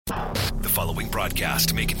following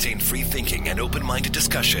broadcast may contain free thinking and open-minded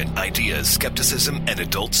discussion, ideas, skepticism, and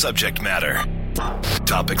adult subject matter.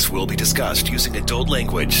 Topics will be discussed using adult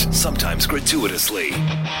language, sometimes gratuitously.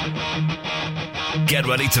 Get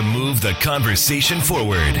ready to move the conversation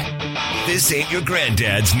forward. This ain't your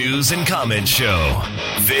granddad's news and comment show.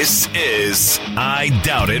 This is I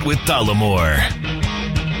Doubt It with Dollamore.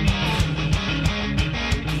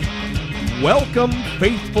 Welcome,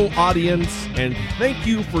 faithful audience, and thank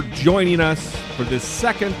you for joining us for this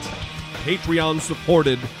second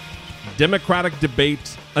Patreon-supported Democratic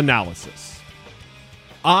debate analysis.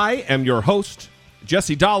 I am your host,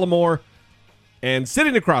 Jesse Dollamore, and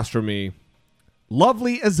sitting across from me,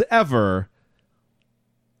 lovely as ever,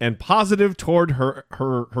 and positive toward her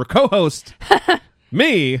co-host,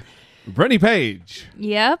 me, Brittany Page.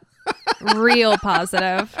 Yep, real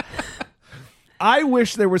positive. I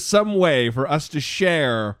wish there was some way for us to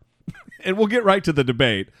share, and we'll get right to the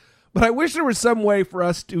debate, but I wish there was some way for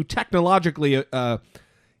us to technologically, an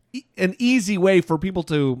easy way for people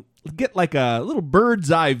to get like a little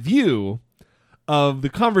bird's eye view of the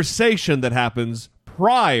conversation that happens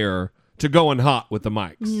prior to going hot with the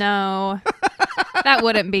mics. No, that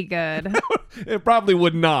wouldn't be good. It probably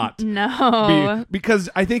would not. No. Because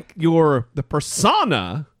I think the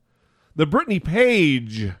persona, the Brittany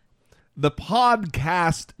Page, the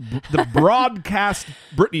broadcast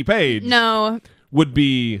Brittany Page, would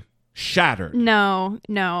be shattered. No.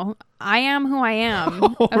 I am who I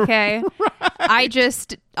am. Okay.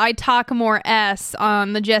 Right. I talk more S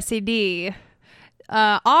on the Jesse D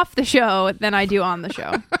off the show than I do on the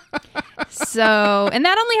show. So, and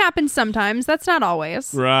that only happens sometimes. That's not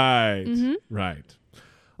always. Right. Mm-hmm. Right.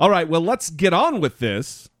 All right. Well, let's get on with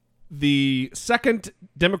this. The second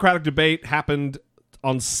Democratic debate happened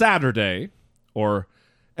on Saturday, or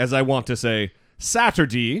as I want to say,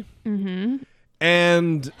 Saturday. Mm-hmm.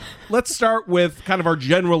 And let's start with kind of our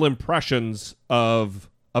general impressions of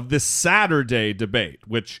this Saturday debate,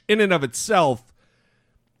 which in and of itself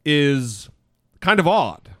is kind of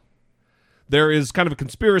odd. There is kind of a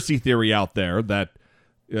conspiracy theory out there that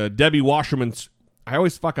Debbie Wasserman, I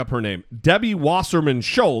always fuck up her name, Debbie Wasserman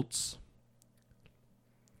Schultz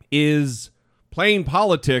is playing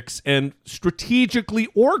politics and strategically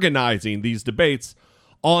organizing these debates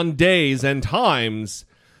on days and times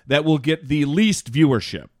that will get the least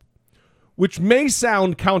viewership, which may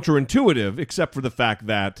sound counterintuitive, except for the fact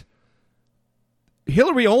that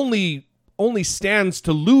Hillary only stands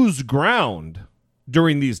to lose ground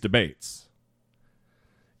during these debates.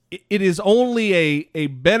 It is only a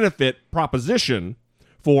benefit proposition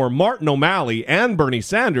for Martin O'Malley and Bernie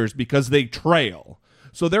Sanders because they trail.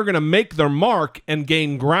 So they're going to make their mark and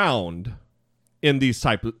gain ground in these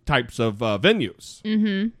types of venues.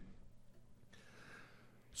 Mm-hmm.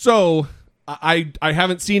 So I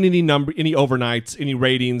haven't seen any overnights, any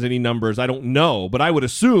ratings, any numbers. I don't know, but I would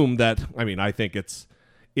assume that. I mean, I think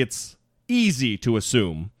it's easy to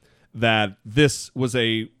assume that this was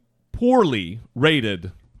a poorly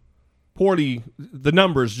rated. The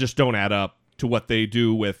numbers just don't add up to what they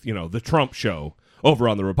do with the Trump show over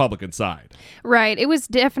on the Republican side. Right. It was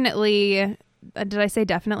definitely, did I say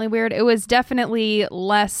definitely weird? It was definitely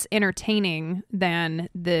less entertaining than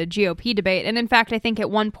the GOP debate. And in fact, I think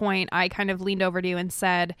at one point I kind of leaned over to you and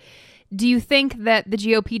said, do you think that the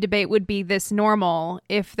GOP debate would be this normal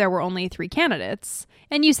if there were only 3 candidates?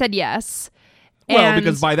 And you said yes. Well,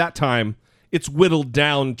 because by that time, it's whittled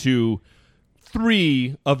down to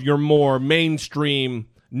 3 of your more mainstream,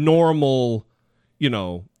 normal,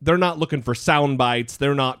 they're not looking for sound bites.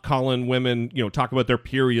 They're not calling women, talk about their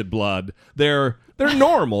period blood. They're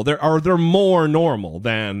normal. They're more normal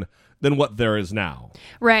than what there is now.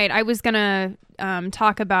 Right. I was going to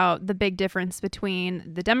talk about the big difference between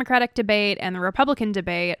the Democratic debate and the Republican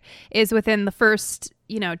debate is within the first,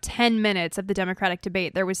 10 minutes of the Democratic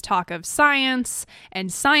debate, there was talk of science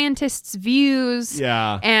and scientists' views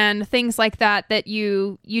and things like that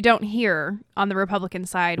you don't hear on the Republican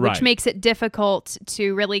side, which makes it difficult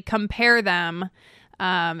to really compare them.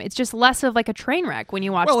 It's just less of like a train wreck when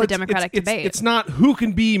you watch the Democratic debate. It's not who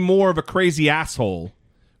can be more of a crazy asshole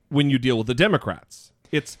when you deal with the Democrats.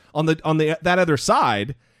 It's on that other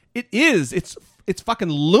side. It's fucking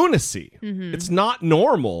lunacy. Mm-hmm. It's not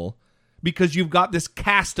normal because you've got this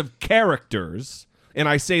cast of characters, and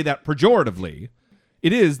I say that pejoratively.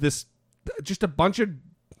 It is this just a bunch of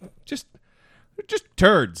just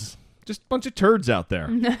turds, just a bunch of turds out there.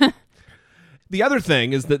 The other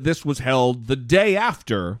thing is that this was held the day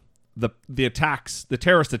after the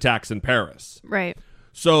terrorist attacks in Paris. Right.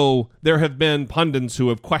 So there have been pundits who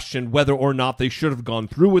have questioned whether or not they should have gone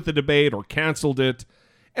through with the debate or canceled it.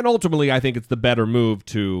 And ultimately, I think it's the better move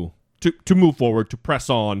to to move forward, to press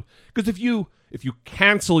on. Because if you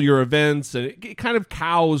cancel your events, and it kind of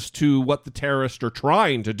cows to what the terrorists are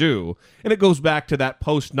trying to do, and it goes back to that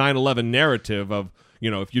post 9/11 narrative of,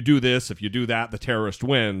 if you do this, if you do that, the terrorist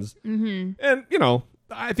wins. Mm-hmm. And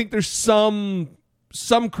I think there's some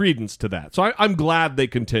credence to that. So I'm glad they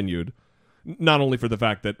continued. Not only for the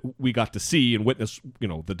fact that we got to see and witness,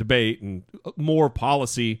 the debate and more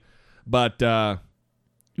policy, but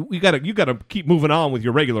you got to keep moving on with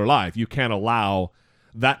your regular life. You can't allow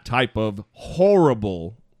that type of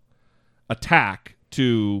horrible attack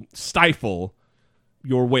to stifle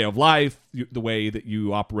your way of life, the way that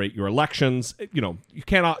you operate your elections. You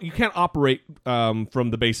can't operate from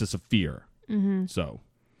the basis of fear. Mm-hmm. So,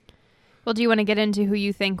 well, do you want to get into who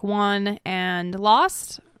you think won and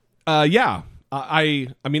lost? Yeah. I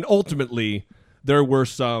mean, ultimately, there were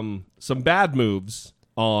some bad moves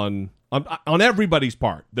on everybody's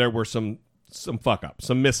part. There were some fuck ups,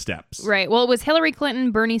 some missteps. Right. Well, it was Hillary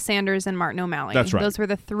Clinton, Bernie Sanders, and Martin O'Malley. That's right. Those were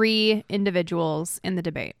the three individuals in the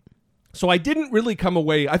debate. So I didn't really come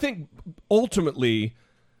away. I think ultimately,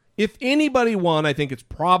 if anybody won, I think it's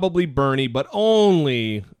probably Bernie, but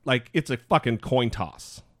only it's a fucking coin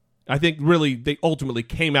toss. I think really they ultimately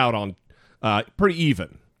came out on pretty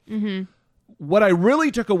even. Mm-hmm. What I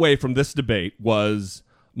really took away from this debate was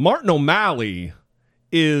Martin O'Malley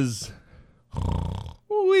is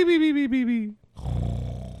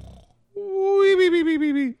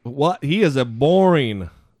what? He is a boring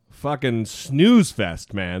fucking snooze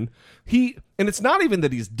fest, man. And it's not even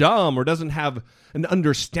that he's dumb or doesn't have an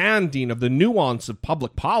understanding of the nuance of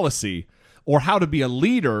public policy or how to be a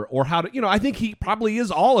leader or how to, I think he probably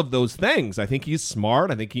is all of those things. I think he's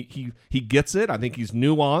smart. I think he gets it. I think he's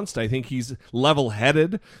nuanced. I think he's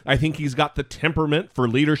level-headed. I think he's got the temperament for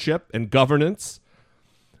leadership and governance.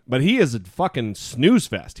 But he is a fucking snooze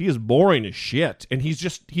fest. He is boring as shit. And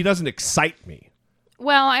he doesn't excite me.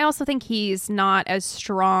 Well, I also think he's not as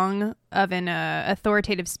strong of an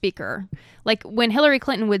authoritative speaker. Like when Hillary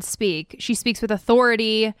Clinton would speak, she speaks with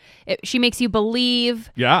authority. She makes you believe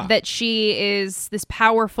that she is this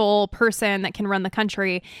powerful person that can run the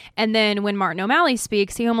country. And then when Martin O'Malley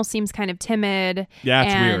speaks, he almost seems kind of timid. Yeah,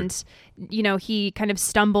 it's weird. He kind of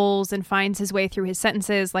stumbles and finds his way through his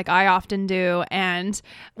sentences like I often do. And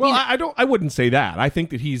I wouldn't say that. I think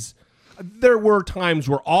that there were times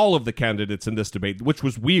where all of the candidates in this debate, which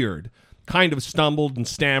was weird, kind of stumbled and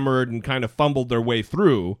stammered and kind of fumbled their way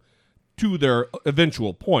through to their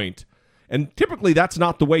eventual point. And typically that's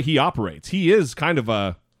not the way he operates. He is kind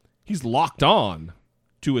of he's locked on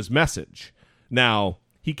to his message. Now,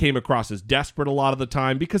 he came across as desperate a lot of the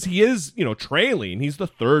time because he is, trailing. He's the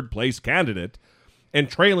third place candidate and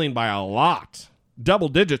trailing by a lot, double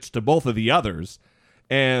digits to both of the others.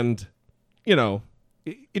 And,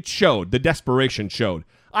 it showed. The desperation showed.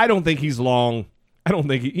 I don't think he's long. I don't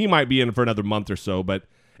think he might be in for another month or so, but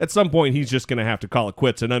at some point he's just going to have to call it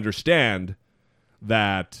quits and understand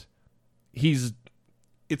that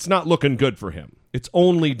it's not looking good for him. It's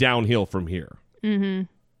only downhill from here. Mm-hmm.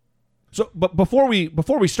 So, but before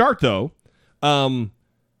we start though,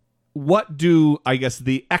 what do, I guess,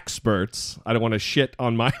 the experts, I don't want to shit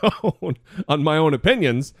on my own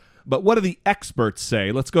opinions, but what do the experts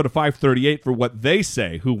say? Let's go to 538 for what they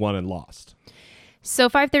say, who won and lost. So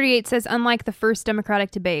 538 says, unlike the first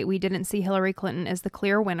Democratic debate, we didn't see Hillary Clinton as the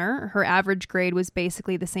clear winner. Her average grade was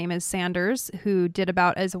basically the same as Sanders, who did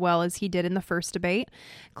about as well as he did in the first debate.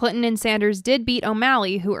 Clinton and Sanders did beat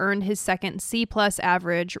O'Malley, who earned his second C+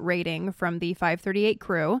 average rating from the 538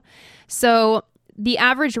 crew. So the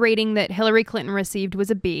average rating that Hillary Clinton received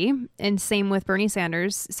was a B, and same with Bernie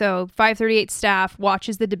Sanders. So 538 staff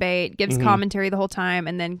watches the debate, gives commentary the whole time,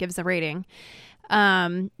 and then gives a rating.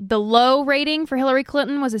 The low rating for Hillary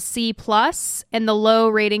Clinton was a C+, and the low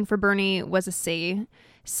rating for Bernie was a C.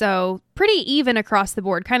 So pretty even across the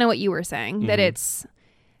board, kind of what you were saying, that it's...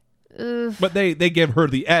 But they give her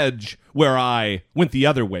the edge where I went the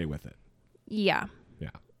other way with it. Yeah. Yeah.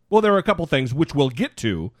 Well, there are a couple things which we'll get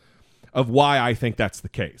to of why I think that's the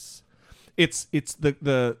case. It's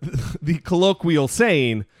the colloquial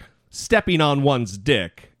saying, stepping on one's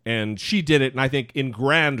dick, and she did it, and I think in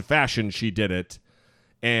grand fashion she did it.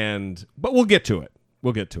 But we'll get to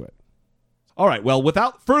it. All right, well,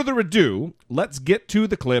 without further ado, let's get to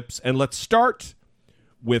the clips, and let's start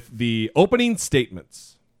with the opening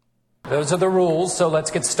statements. Those are the rules, so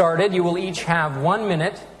let's get started. You will each have 1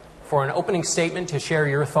 minute for an opening statement to share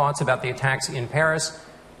your thoughts about the attacks in Paris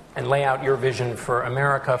and lay out your vision for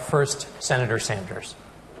America. First, Senator Sanders.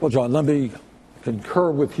 Well, John, let me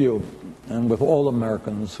concur with you and with all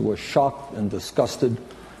Americans who are shocked and disgusted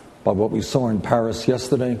by what we saw in Paris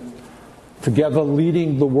yesterday. together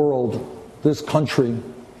leading the world, this country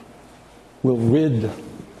will rid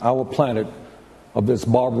our planet of this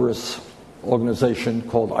barbarous organization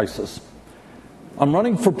called ISIS. I'm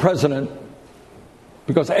running for president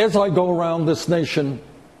because as I go around this nation,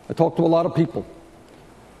 I talk to a lot of people.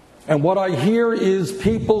 And what I hear is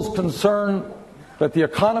people's concern that the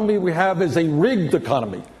economy we have is a rigged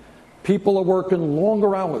economy. People are working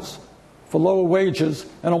longer hours for lower wages,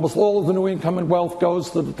 and almost all of the new income and wealth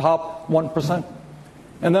goes to the top 1%.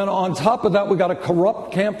 And then on top of that, we got a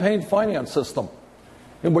corrupt campaign finance system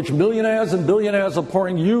in which millionaires and billionaires are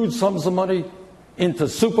pouring huge sums of money into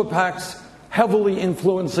super PACs, heavily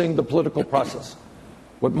influencing the political process.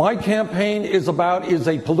 What my campaign is about is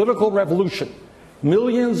a political revolution.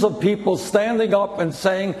 Millions of people standing up and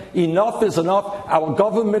saying, enough is enough. Our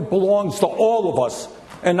government belongs to all of us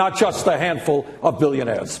and not just a handful of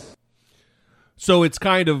billionaires. So it's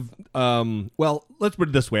kind of, well, let's put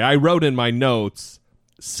it this way. I wrote in my notes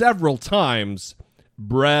several times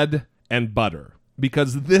bread and butter,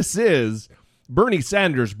 because this is Bernie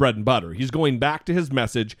Sanders' bread and butter. He's going back to his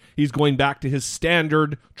message. He's going back to his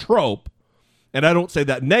standard trope. And I don't say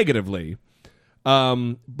that negatively.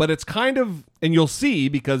 But it's kind of, and you'll see,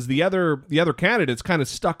 because the other candidate's kind of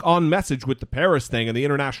stuck on message with the Paris thing and the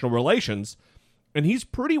international relations, and he's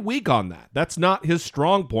pretty weak on that. That's not his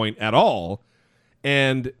strong point at all.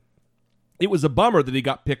 And it was a bummer that he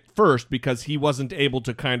got picked first because he wasn't able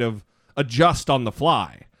to kind of adjust on the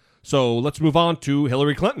fly. So let's move on to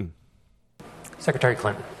Hillary Clinton. Secretary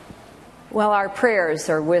Clinton. Well, our prayers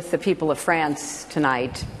are with the people of France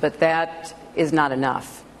tonight, but that is not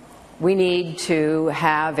enough. We need to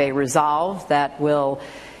have a resolve that will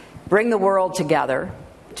bring the world together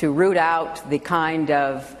to root out the kind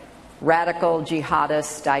of radical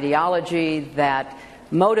jihadist ideology that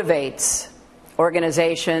motivates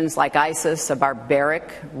organizations like ISIS, a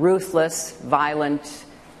barbaric, ruthless, violent,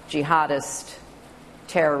 jihadist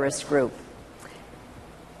terrorist group.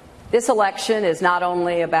 This election is not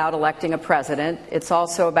only about electing a president, it's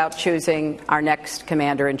also about choosing our next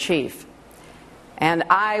commander-in-chief. And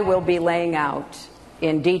I will be laying out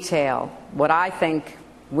in detail what I think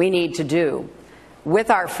we need to do with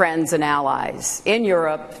our friends and allies in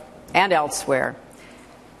Europe and elsewhere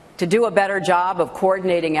to do a better job of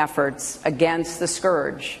coordinating efforts against the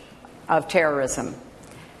scourge of terrorism.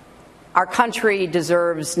 Our country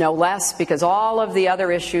deserves no less, because all of the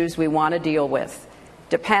other issues we want to deal with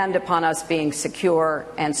depend upon us being secure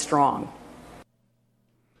and strong.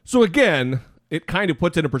 So again, it kind of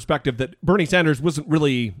puts into perspective that Bernie Sanders wasn't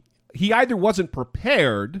really, he either wasn't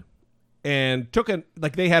prepared and took it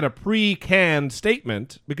like they had a pre-canned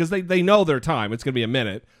statement because they know their time. It's going to be a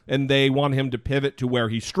minute, and they want him to pivot to where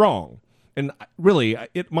he's strong. And really,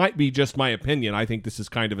 it might be just my opinion. I think this is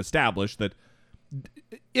kind of established that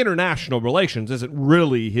international relations isn't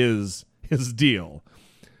really his deal.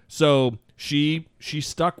 So she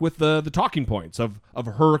stuck with the talking points of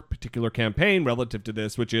her particular campaign relative to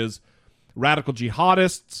this, which is radical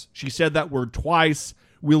jihadists. She said that word twice.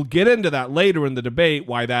 We'll get into that later in the debate,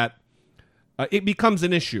 why that it becomes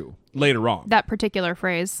an issue later on. That particular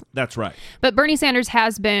phrase. That's right. But Bernie Sanders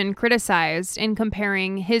has been criticized in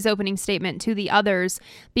comparing his opening statement to the others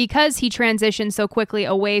because he transitioned so quickly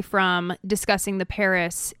away from discussing the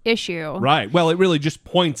Paris issue. Right. Well, it really just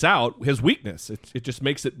points out his weakness. It just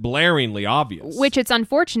makes it blaringly obvious. Which it's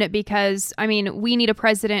unfortunate because, I mean, we need a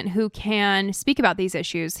president who can speak about these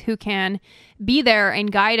issues, who can be there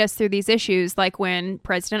and guide us through these issues, like when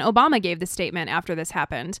President Obama gave the statement after this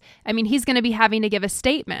happened. I mean, he's going to be having to give a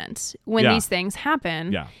statement when these things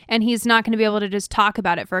happen, and he's not going to be able to just talk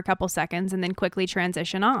about it for a couple seconds and then quickly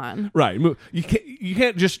transition on. Right. You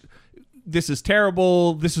can't just, this is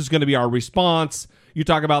terrible, this is going to be our response. You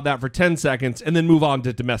talk about that for 10 seconds and then move on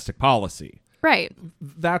to domestic policy. Right.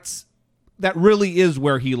 That really is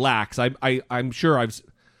where he lacks. I'm sure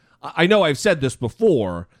I know I've said this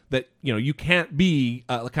before, that you can't be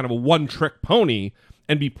kind of a one-trick pony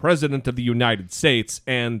and be president of the United States.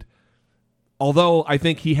 And although I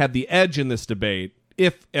think he had the edge in this debate,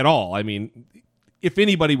 if at all, I mean, if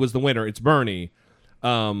anybody was the winner, it's Bernie.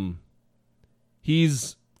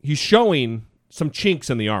 He's showing some chinks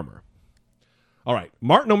in the armor. All right,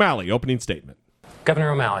 Martin O'Malley, opening statement.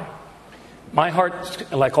 Governor O'Malley. My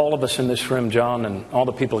heart, like all of us in this room, John, and all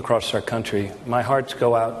the people across our country, my hearts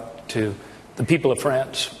go out to the people of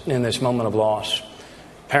France in this moment of loss,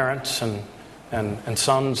 parents and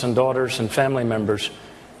sons and daughters and family members.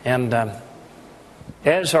 And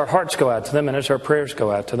as our hearts go out to them and as our prayers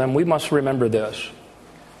go out to them, we must remember this,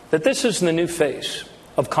 that this is the new face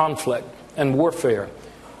of conflict and warfare,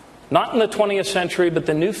 not in the 20th century, but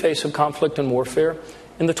the new face of conflict and warfare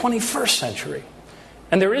in the 21st century.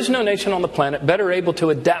 And there is no nation on the planet better able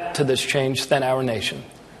to adapt to this change than our nation.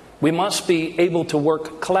 We must be able to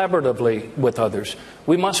work collaboratively with others.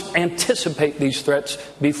 We must anticipate these threats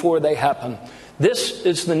before they happen. This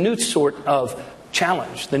is the new sort of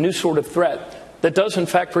challenge, the new sort of threat that does in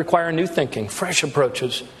fact require new thinking, fresh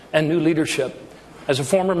approaches, and new leadership. As a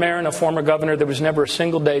former mayor and a former governor, there was never a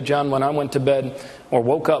single day, John, when I went to bed or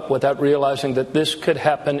woke up without realizing that this could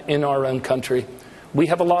happen in our own country. We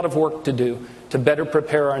have a lot of work to do to better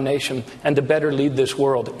prepare our nation and to better lead this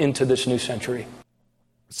world into this new century.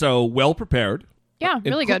 So, well prepared. Yeah,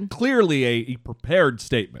 really good. Clearly a prepared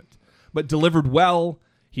statement, but delivered well.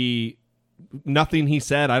 Nothing he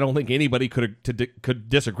said, I don't think anybody could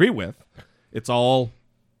disagree with. It's all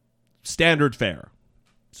standard fare.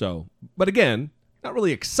 So, but again, not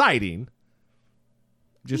really exciting.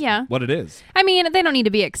 Just what it is. I mean, they don't need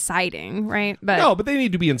to be exciting, right? No, but they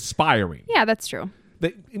need to be inspiring. Yeah, that's true.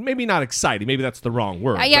 Maybe not exciting. Maybe that's the wrong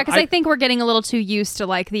word. Yeah, because I think we're getting a little too used to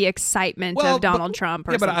like the excitement of Donald Trump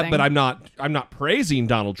or something. But I'm not praising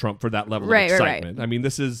Donald Trump for that level of excitement. Right. I mean,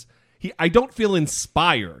 I don't feel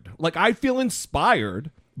inspired. Like, I feel inspired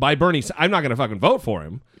by Bernie. I'm not going to fucking vote for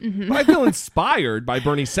him, but I feel inspired by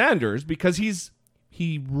Bernie Sanders because he's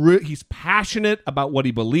passionate about what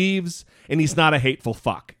he believes, and he's not a hateful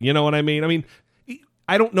fuck. You know what I mean? I mean,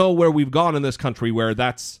 I don't know where we've gone in this country where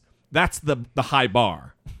that's the high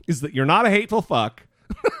bar, is that you're not a hateful fuck,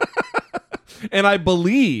 and I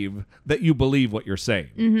believe that you believe what you're saying.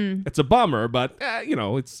 Mm-hmm. It's a bummer, but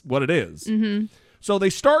it's what it is. Mm-hmm. So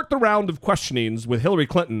they start the round of questionings with Hillary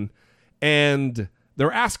Clinton, and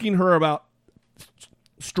they're asking her about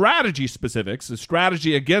strategy specifics, the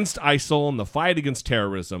strategy against ISIL and the fight against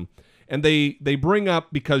terrorism. And they bring up,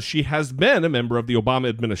 because she has been a member of the Obama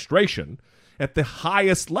administration, at the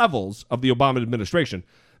highest levels of the Obama administration,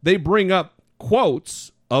 they bring up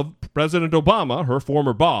quotes of President Obama, her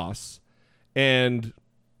former boss, and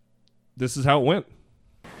this is how it went.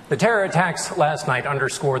 The terror attacks last night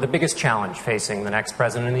underscore the biggest challenge facing the next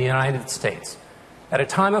president in the United States. At a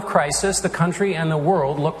time of crisis, the country and the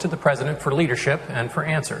world look to the president for leadership and for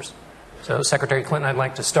answers. So, Secretary Clinton, I'd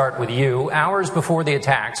like to start with you. Hours before the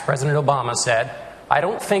attacks, President Obama said, "I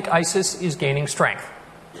don't think ISIS is gaining strength."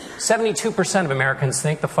 72% of Americans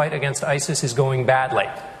think the fight against ISIS is going badly.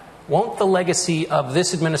 Won't the legacy of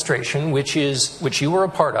this administration, which you were a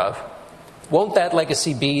part of, won't that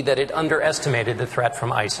legacy be that it underestimated the threat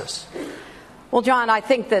from ISIS? Well, John, I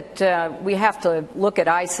think that we have to look at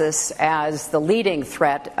ISIS as the leading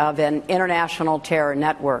threat of an international terror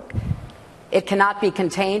network. It cannot be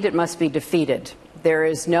contained. It must be defeated. There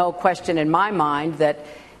is no question in my mind that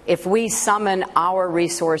if we summon our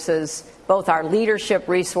resources, both our leadership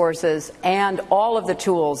resources and all of the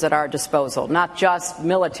tools at our disposal, not just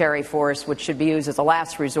military force, which should be used as a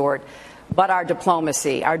last resort, but our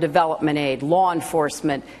diplomacy, our development aid, law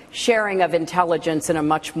enforcement, sharing of intelligence in a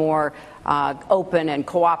much more open and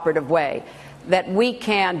cooperative way, that we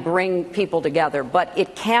can bring people together. But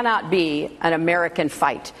it cannot be an American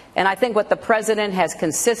fight. And I think what the president has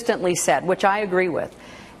consistently said, which I agree with,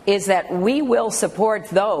 is that we will support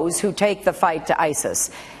those who take the fight to ISIS.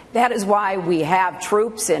 That is why we have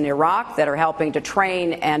troops in Iraq that are helping to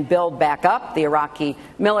train and build back up the Iraqi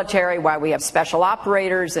military, why we have special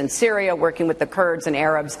operators in Syria working with the Kurds and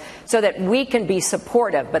Arabs, so that we can be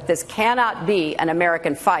supportive. But this cannot be an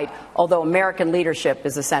American fight, although American leadership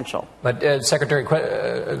is essential. But Secretary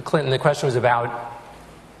Clinton, the question was about,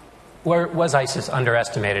 where was ISIS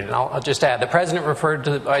underestimated? And I'll just add, the president referred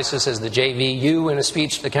to ISIS as the JVU in a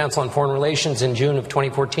speech to the Council on Foreign Relations in June of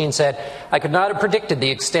 2014, said, "I could not have predicted the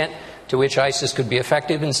extent to which ISIS could be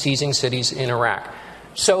effective in seizing cities in Iraq."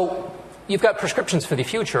 So you've got prescriptions for the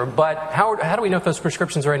future, but how do we know if those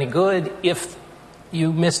prescriptions are any good if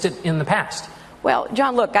you missed it in the past? Well,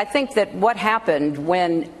 John, look, I think that what happened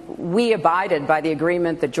when we abided by the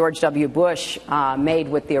agreement that George W. Bush made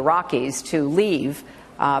with the Iraqis to leave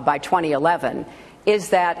by 2011 is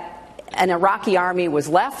that an Iraqi army was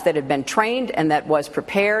left that had been trained and that was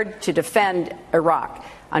prepared to defend Iraq.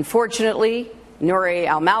 Unfortunately, Nouri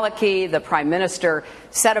al-Maliki, the prime minister,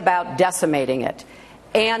 set about decimating it.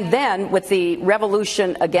 And then with the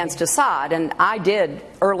revolution against Assad, and I did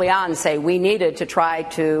early on say we needed to try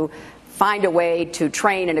to find a way to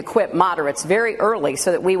train and equip moderates very early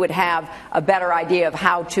so that we would have a better idea of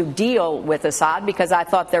how to deal with Assad, because I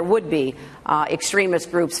thought there would be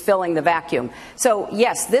extremist groups filling the vacuum. So,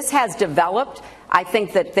 yes, this has developed. I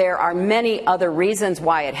think that there are many other reasons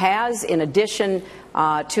why it has, in addition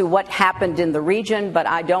to what happened in the region, but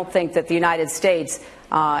I don't think that the United States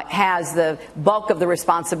has the bulk of the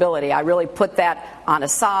responsibility. I really put that on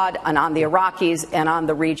Assad and on the Iraqis and on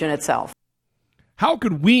the region itself. How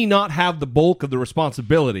could we not have the bulk of the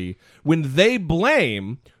responsibility when they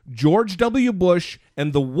blame George W. Bush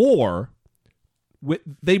and the war?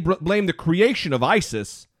 They blame the creation of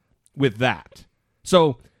ISIS with that.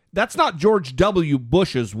 So that's not George W.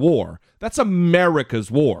 Bush's war. That's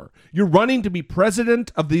America's war. You're running to be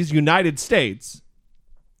president of these United States,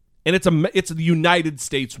 and it's the United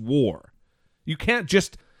States war. You can't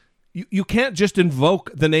just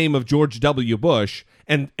invoke the name of George W. Bush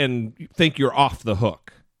and think you're off the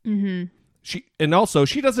hook. Mm-hmm.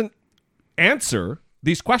 She doesn't answer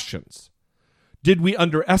these questions. Did we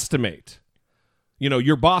underestimate?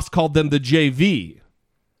 Your boss called them the JV.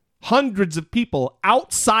 Hundreds of people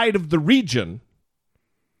outside of the region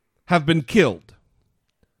have been killed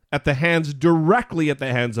directly at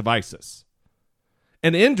the hands of ISIS.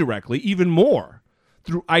 And indirectly, even more,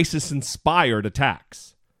 through ISIS-inspired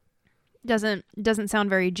attacks. Doesn't sound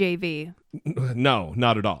very JV. No,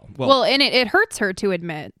 not at all. Well, and it hurts her to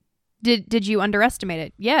admit. Did you underestimate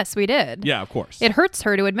it? Yes, we did. Yeah, of course. It hurts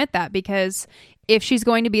her to admit that because if she's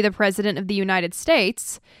going to be the president of the United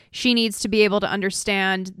States, she needs to be able to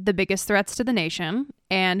understand the biggest threats to the nation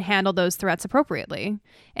and handle those threats appropriately.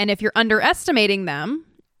 And if you're underestimating them,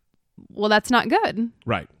 well, that's not good.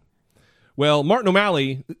 Right. Well, Martin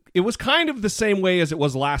O'Malley, it was kind of the same way as it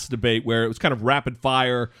was last debate, where it was kind of rapid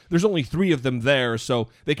fire. There's only 3 of them there, so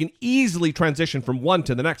they can easily transition from one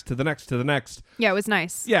to the next, to the next, to the next. Yeah, it was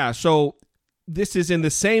nice. Yeah, so this is in the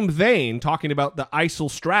same vein, talking about the ISIL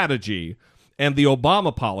strategy and the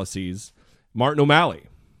Obama policies. Martin O'Malley.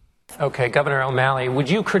 Okay, Governor O'Malley, would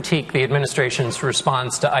you critique the administration's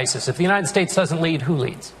response to ISIS? If the United States doesn't lead, who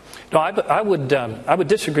leads? No, I would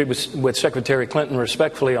disagree with Secretary Clinton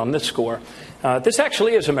respectfully on this score. This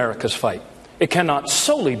actually is America's fight. It cannot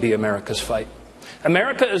solely be America's fight.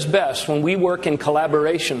 America is best when we work in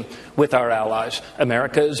collaboration with our allies.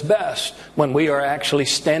 America is best when we are actually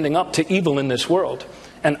standing up to evil in this world.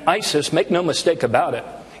 And ISIS, make no mistake about it,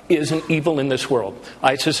 is an evil in this world.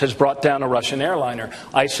 ISIS has brought down a Russian airliner.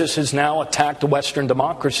 ISIS has now attacked a Western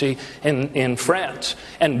democracy in France.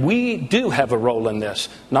 And we do have a role in this,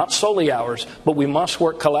 not solely ours, but we must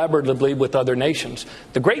work collaboratively with other nations.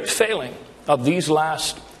 The great failing of these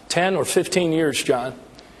last 10 or 15 years, John,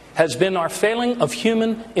 has been our failing of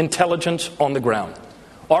human intelligence on the ground.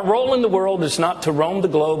 Our role in the world is not to roam the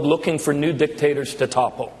globe looking for new dictators to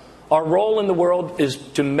topple. Our role in the world is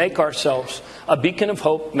to make ourselves a beacon of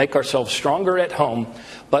hope, make ourselves stronger at home,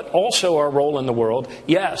 but also our role in the world,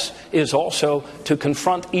 yes, is also to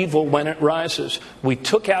confront evil when it rises. We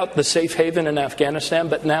took out the safe haven in Afghanistan,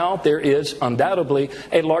 but now there is undoubtedly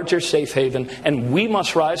a larger safe haven, and we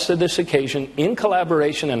must rise to this occasion in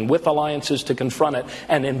collaboration and with alliances to confront it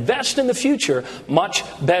and invest in the future much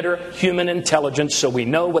better human intelligence so we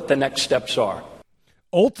know what the next steps are.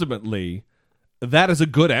 Ultimately, that is a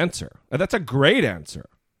good answer. That's a great answer.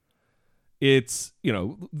 It's,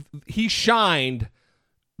 he shined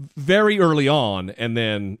very early on, and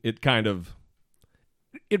then it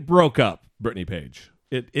broke up, Brittany Page.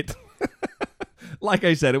 It like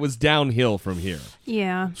I said, it was downhill from here.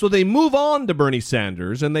 Yeah. So they move on to Bernie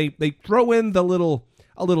Sanders, and they throw in a little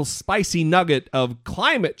spicy nugget of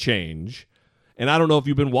climate change. And I don't know if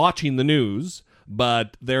you've been watching the news,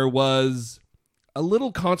 but there was a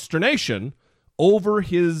little consternation over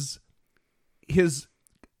his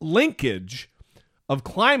linkage of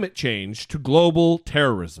climate change to global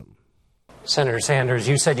terrorism. Senator Sanders,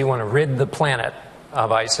 you said you want to rid the planet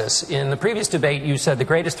of ISIS. In the previous debate, you said the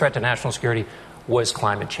greatest threat to national security was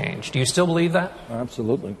climate change. Do you still believe that?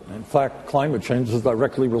 Absolutely. In fact, climate change is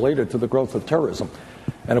directly related to the growth of terrorism.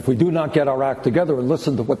 And if we do not get our act together and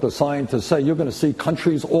listen to what the scientists say, you're going to see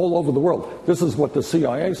countries all over the world. This is what the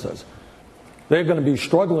CIA says. They're going to be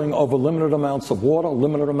struggling over limited amounts of water,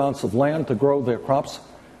 limited amounts of land to grow their crops,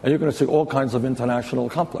 and you're going to see all kinds of international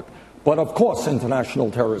conflict. But of course,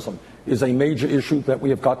 international terrorism is a major issue that we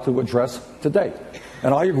have got to address today.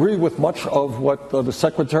 And I agree with much of what the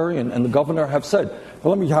Secretary and the Governor have said. But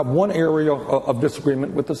let me have one area of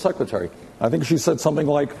disagreement with the Secretary. I think she said something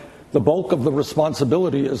like, the bulk of the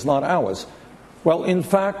responsibility is not ours. Well, in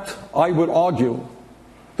fact, I would argue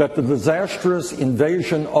that the disastrous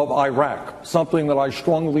invasion of Iraq, something that I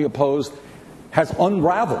strongly opposed, has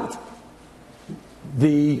unraveled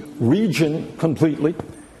the region completely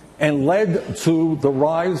and led to the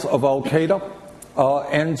rise of Al-Qaeda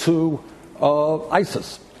and to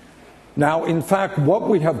ISIS. Now, in fact, what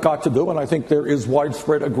we have got to do, and I think there is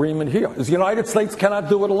widespread agreement here, is the United States cannot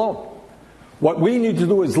do it alone. What we need to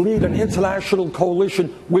do is lead an international coalition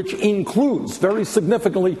which includes, very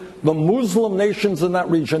significantly, the Muslim nations in that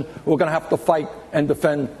region who are going to have to fight and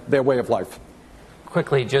defend their way of life.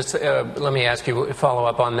 Quickly, just let me ask you, follow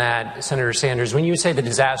up on that, Senator Sanders. When you say the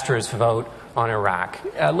disastrous vote on Iraq,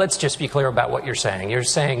 let's just be clear about what you're saying. You're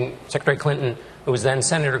saying Secretary Clinton, who was then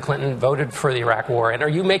Senator Clinton, voted for the Iraq war. And are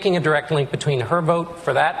you making a direct link between her vote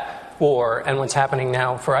for that war and what's happening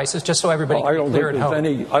now for ISIS, just so everybody can be clear at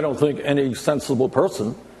home? I don't think any sensible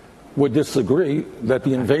person would disagree that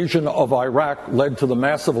the invasion of Iraq led to the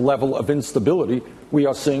massive level of instability we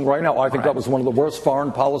are seeing right now. I think that was one of the worst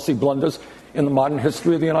foreign policy blunders in the modern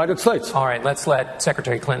history of the United States. All right, let's let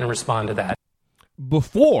Secretary Clinton respond to that.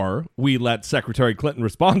 Before we let Secretary Clinton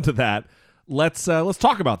respond to that, let's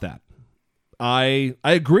talk about that. I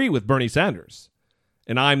agree with Bernie Sanders,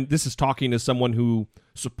 and this is talking as someone who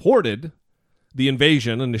supported the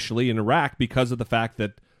invasion initially in Iraq because of the fact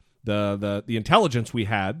that the intelligence we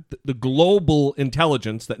had, the global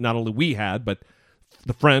intelligence that not only we had, but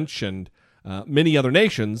the French and many other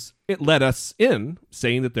nations, it let us in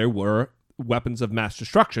saying that there were weapons of mass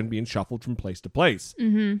destruction being shuffled from place to place.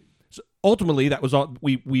 Mm-hmm. So ultimately, that was all,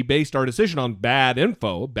 we based our decision on bad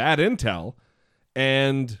info, bad intel,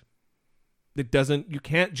 and you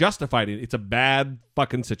can't justify it. It's a bad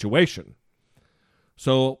fucking situation.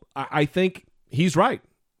 So I think he's right.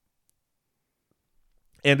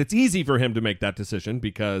 And it's easy for him to make that decision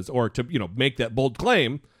to make that bold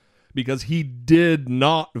claim because he did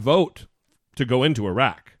not vote to go into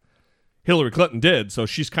Iraq. Hillary Clinton did, so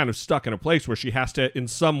she's kind of stuck in a place where she has to, in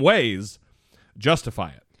some ways, justify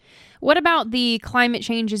it. What about the climate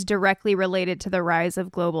change is directly related to the rise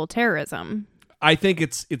of global terrorism? I think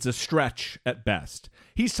it's a stretch at best.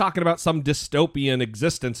 He's talking about some dystopian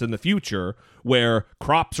existence in the future where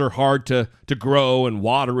crops are hard to grow and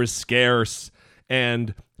water is scarce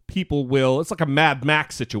and it's like a Mad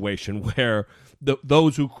Max situation where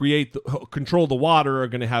those who control the water are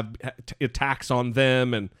going to have attacks on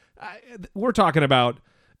them. And we're talking about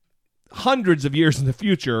hundreds of years in the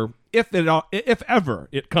future, if ever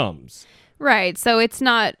it comes. Right. So it's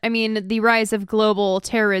not, the rise of global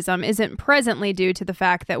terrorism isn't presently due to the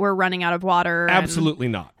fact that we're running out of water. Absolutely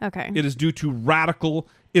not. Okay. It is due to radical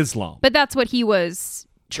Islam. But that's what he was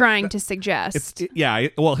trying to suggest. I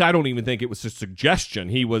don't even think it was a suggestion.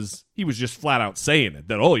 He was just flat out saying it,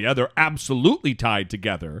 that, they're absolutely tied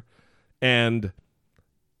together. And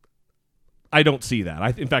I don't see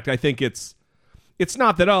that. In fact, I think it's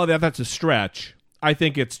not that, that's a stretch. I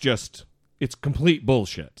think it's complete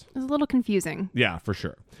bullshit. It's a little confusing. Yeah, for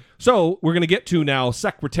sure. So we're going to get to now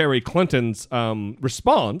Secretary Clinton's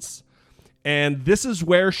response. And this is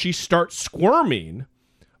where she starts squirming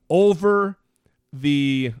over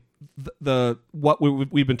the what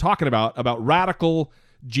we've been talking about radical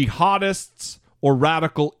jihadists or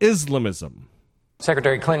radical Islamism.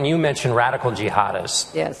 Secretary Clinton, you mentioned radical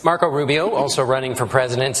jihadists. Yes. Marco Rubio, also running for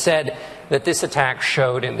president, said that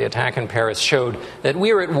the attack in Paris showed that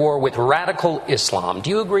we are at war with radical Islam.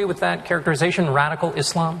 Do you agree with that characterization, radical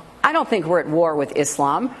Islam? I don't think we're at war with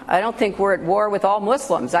Islam. I don't think we're at war with all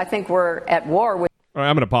Muslims. I think we're at war with... All right,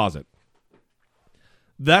 I'm going to pause it.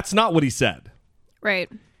 That's not what he said. Right.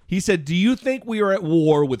 He said, do you think we are at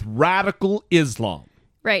war with radical Islam?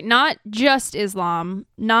 Right. Not just Islam,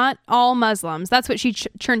 not all Muslims. That's what she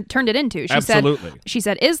turned it into. Absolutely. She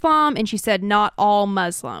said Islam and she said not all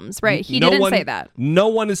Muslims. Right. He didn't say that. No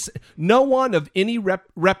one of any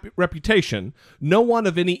reputation, no one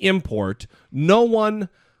of any import, no one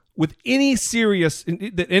with any serious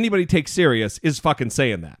that anybody takes serious is fucking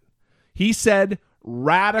saying that. He said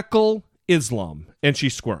radical Islam and she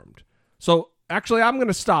squirmed. So actually, I'm going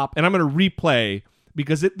to stop and I'm going to replay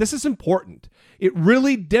because this is important. It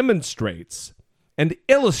really demonstrates and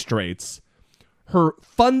illustrates her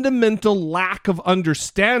fundamental lack of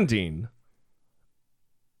understanding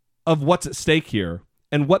of what's at stake here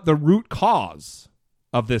and what the root cause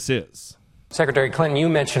of this is. Secretary Clinton, you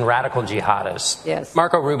mentioned radical jihadists. Yes.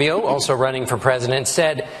 Marco Rubio, also running for president,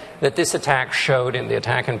 said that the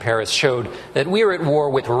attack in Paris showed that we are at war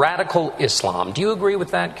with radical Islam. Do you agree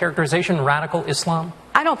with that characterization, radical Islam?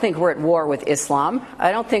 I don't think we're at war with Islam.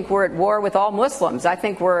 I don't think we're at war with all Muslims. I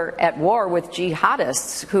think we're at war with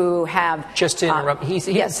jihadists who have... Just to interrupt, he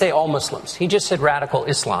didn't say all Muslims. He just said radical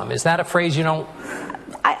Islam. Is that a phrase you don't...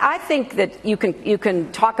 I think that you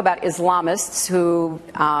can talk about Islamists who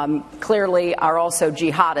clearly are also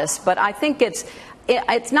jihadists, but I think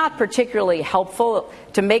it's not particularly helpful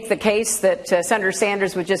to make the case that Senator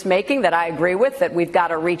Sanders was just making, that I agree with, that we've got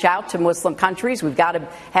to reach out to Muslim countries. We've got to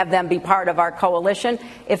have them be part of our coalition.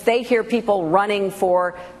 If they hear people running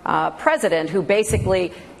for president who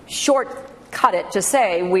basically shortcut cut it to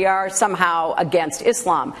say we are somehow against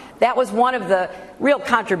Islam. That was one of the real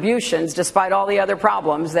contributions, despite all the other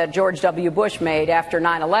problems, that George W. Bush made after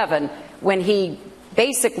 9/11, when he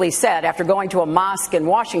basically said, after going to a mosque in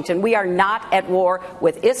Washington, we are not at war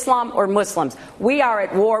with Islam or Muslims. We are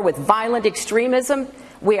at war with violent extremism.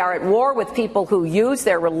 We are at war with people who use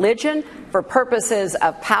their religion for purposes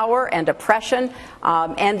of power and oppression.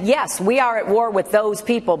 And yes, we are at war with those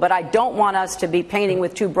people, but I don't want us to be painting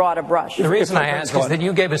with too broad a brush. The reason I ask is that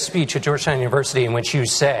you gave a speech at Georgetown University in which you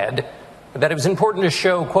said that it was important to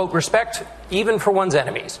show, quote, respect even for one's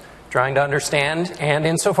enemies, trying to understand and,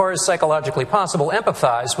 insofar as psychologically possible,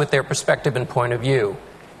 empathize with their perspective and point of view.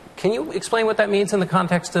 Can you explain what that means in the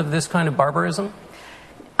context of this kind of barbarism?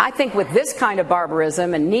 I think with this kind of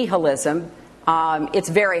barbarism and nihilism, it's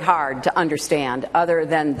very hard to understand, other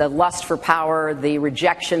than the lust for power, the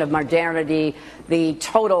rejection of modernity, the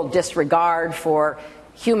total disregard for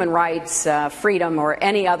human rights, freedom, or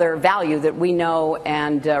any other value that we know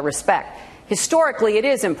and respect. Historically, it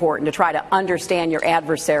is important to try to understand your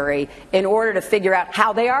adversary in order to figure out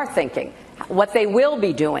how they are thinking, what they will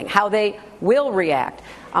be doing, how they will react.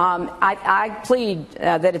 I plead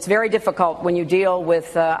that it's very difficult when you deal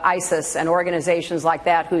with ISIS and organizations like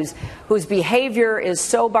that whose behavior is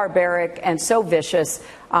so barbaric and so vicious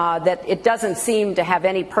that it doesn't seem to have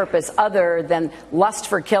any purpose other than lust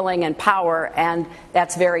for killing and power, and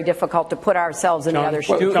that's very difficult to put ourselves in the other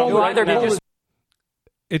shoes.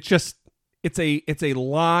 It's a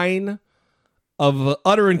line of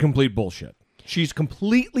utter and complete bullshit. She's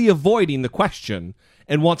completely avoiding the question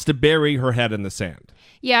and wants to bury her head in the sand.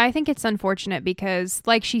 Yeah, I think it's unfortunate because,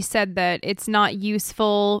 like she said, that it's not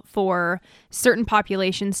useful for certain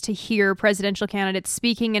populations to hear presidential candidates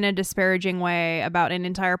speaking in a disparaging way about an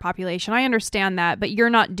entire population. I understand that, but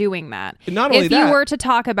you're not doing that. Not only if you were to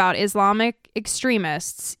talk about Islamic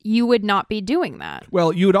extremists, you would not be doing that.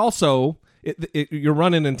 Well, you would also, you're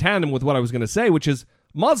running in tandem with what I was going to say, which is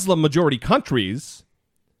Muslim majority countries.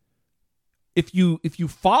 If you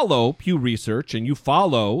follow Pew Research and you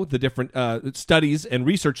follow the different studies and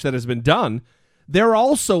research that has been done, they're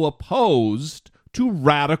also opposed to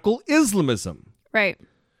radical Islamism. Right.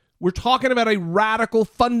 We're talking about a radical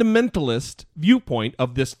fundamentalist viewpoint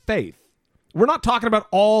of this faith. We're not talking about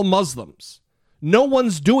all Muslims. No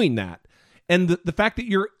one's doing that. And the fact that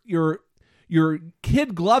you're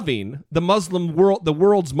kid gloving the Muslim world, the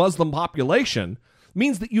world's Muslim population,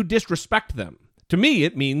 means that you disrespect them. To me,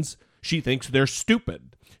 it means she thinks they're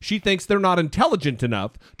stupid. She thinks they're not intelligent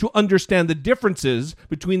enough to understand the differences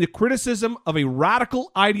between the criticism of a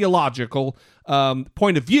radical ideological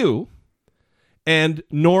point of view and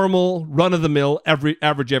normal, run-of-the-mill,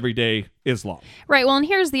 average, everyday Islam. Right. Well, and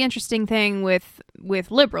here's the interesting thing with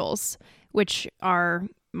liberals, which are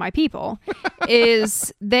my people,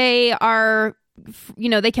 is they are,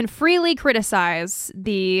 they can freely criticize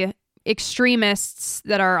the extremists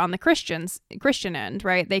that are on the Christian end,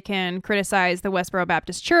 right? They can criticize the Westboro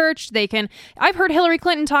Baptist Church. I've heard Hillary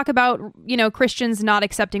Clinton talk about, Christians not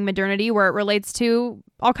accepting modernity where it relates to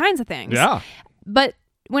all kinds of things. Yeah. But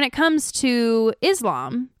when it comes to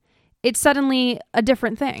Islam, it's suddenly a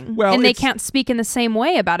different thing. Well, and they can't speak in the same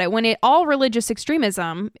way about it when all religious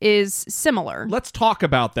extremism is similar. Let's talk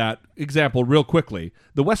about that example real quickly.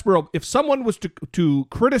 The Westboro, if someone was to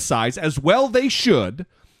criticize, as well they should,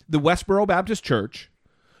 the Westboro Baptist Church,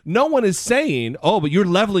 no one is saying, oh, but you're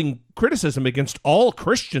leveling criticism against all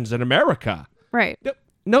Christians in America. Right.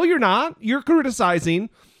 No, you're not. You're criticizing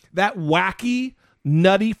that wacky,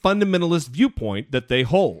 nutty, fundamentalist viewpoint that they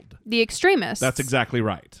hold. The extremists. That's exactly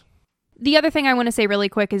right. The other thing I want to say really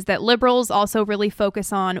quick is that liberals also really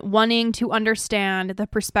focus on wanting to understand the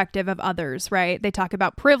perspective of others, right? They talk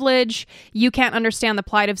about privilege. You can't understand the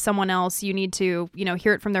plight of someone else. You need to,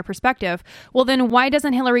 hear it from their perspective. Well, then why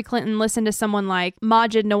doesn't Hillary Clinton listen to someone like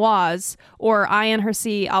Majid Nawaz or Ayaan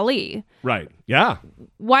Hirsi Ali? Right. Yeah.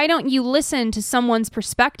 Why don't you listen to someone's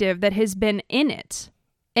perspective that has been in it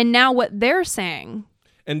and now what they're saying?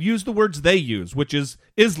 And use the words they use, which is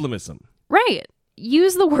Islamism. Right.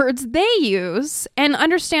 Use the words they use and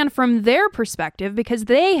understand from their perspective because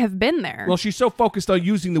they have been there. Well, she's so focused on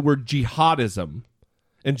using the word jihadism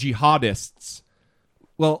and jihadists.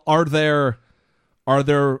 Well, are there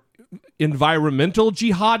environmental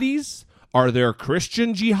jihadis? Are there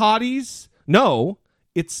Christian jihadis? No,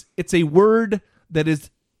 it's a word that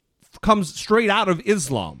comes straight out of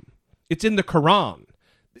Islam. It's in the Quran.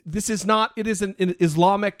 It is an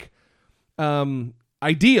Islamic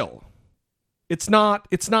ideal. It's not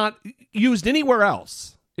used anywhere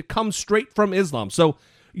else. It comes straight from Islam. So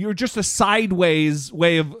you're just a sideways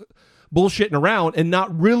way of bullshitting around and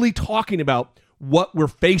not really talking about what we're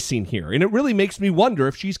facing here. And it really makes me wonder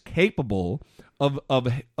if she's capable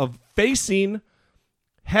of facing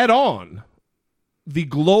head on the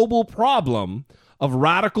global problem of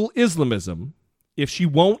radical Islamism if she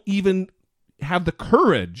won't even have the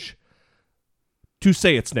courage to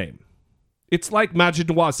say its name. It's like Majid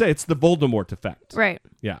Nawaz said, it's the Voldemort effect. Right.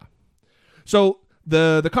 Yeah. So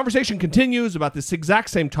the conversation continues about this exact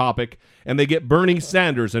same topic, and they get Bernie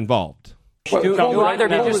Sanders involved. Do either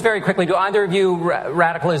of you, just very quickly, do either of you,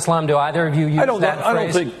 radical Islam, do either of you use that phrase? I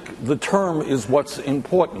don't think the term is what's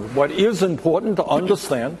important. What is important to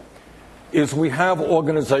understand is we have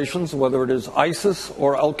organizations, whether it is ISIS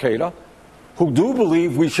or Al-Qaeda, who do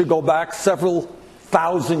believe we should go back several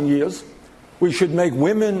thousand years. We should make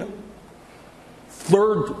women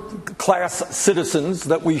third-class citizens,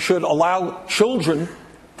 that we should allow children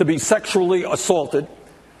to be sexually assaulted,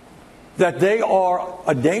 that they are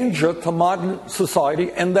a danger to modern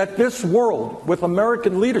society, and that this world, with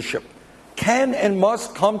American leadership, can and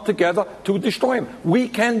must come together to destroy him. We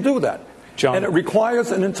can do that. John. And it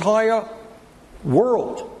requires an entire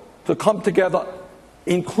world to come together,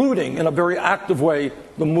 including, in a very active way,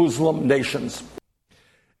 the Muslim nations.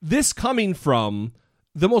 This coming from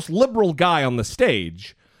the most liberal guy on the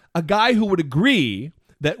stage, a guy who would agree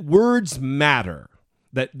that words matter,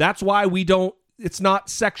 that's why it's not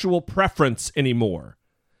sexual preference anymore,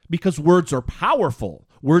 because words are powerful.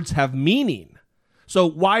 Words have meaning. So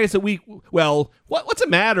why is it what's it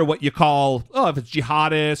matter what you call, if it's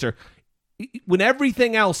jihadist, or when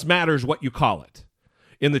everything else matters what you call it?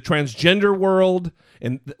 In the transgender world,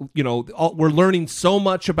 and we're learning so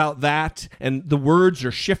much about that, and the words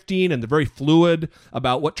are shifting and they're very fluid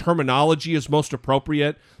about what terminology is most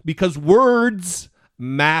appropriate, because words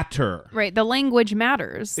matter. Right. The language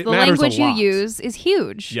matters. It the matters language a lot. you use is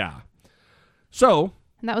huge. Yeah. So.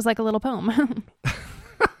 And that was like a little poem.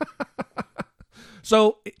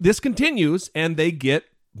 So this continues, and they get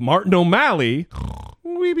Martin O'Malley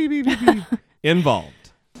involved.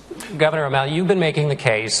 Governor O'Malley, you've been making the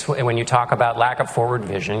case when you talk about lack of forward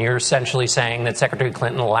vision. You're essentially saying that Secretary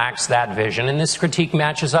Clinton lacks that vision, and this critique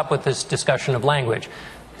matches up with this discussion of language.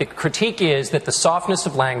 The critique is that the softness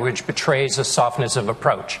of language betrays a softness of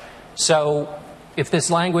approach. So if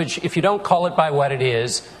you don't call it by what it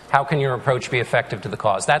is, how can your approach be effective to the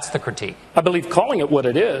cause? That's the critique. I believe calling it what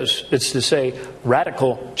it is to say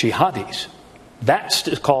radical jihadis. That's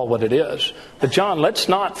to call what it is. But John, let's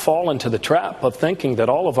not fall into the trap of thinking that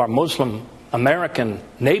all of our Muslim American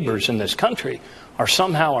neighbors in this country are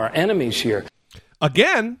somehow our enemies here.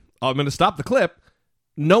 Again, I'm going to stop the clip.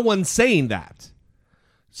 No one's saying that.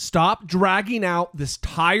 Stop dragging out this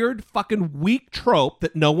tired, fucking weak trope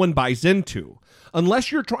that no one buys into.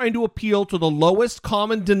 Unless you're trying to appeal to the lowest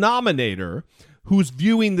common denominator who's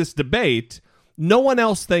viewing this debate, no one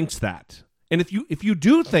else thinks that. And if you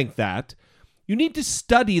do think that, you need to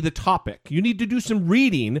study the topic. You need to do some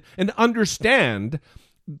reading and understand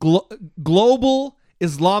global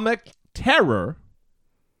Islamic terror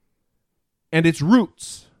and its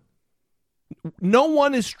roots. No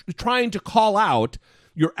one is trying to call out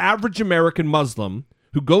your average American Muslim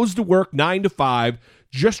who goes to work 9 to 5,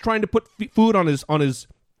 just trying to put food on his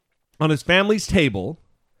family's table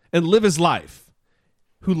and live his life,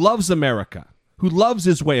 who loves America, who loves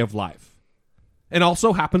his way of life, and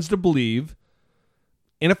also happens to believe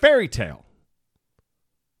in a fairy tale.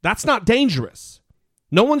 That's not dangerous.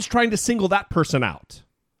 No one's trying to single that person out.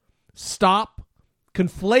 Stop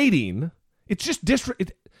conflating. It's just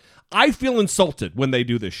I feel insulted when they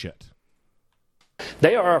do this shit.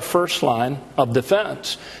 They are our first line of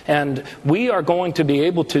defense, and we are going to be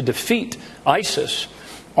able to defeat ISIS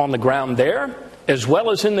on the ground there as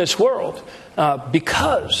well as in this world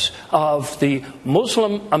because of the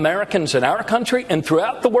Muslim Americans in our country and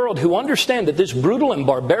throughout the world who understand that this brutal and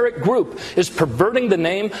barbaric group is perverting the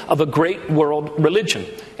name of a great world religion.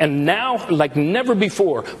 And now, like never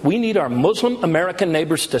before, we need our Muslim American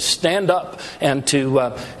neighbors to stand up and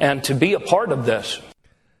to be a part of this.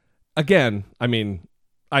 Again, I mean,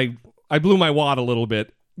 I blew my wad a little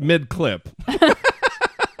bit mid-clip.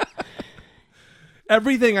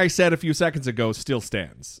 Everything I said a few seconds ago still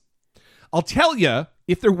stands. I'll tell you,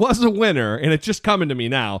 if there was a winner, and it's just coming to me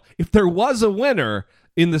now, if there was a winner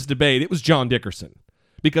in this debate, it was John Dickerson.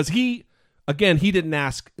 Because he didn't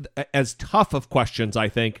ask as tough of questions, I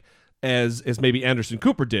think, as maybe Anderson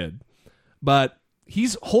Cooper did. But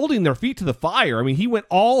he's holding their feet to the fire. I mean, he went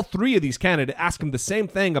all three of these candidates to ask him the same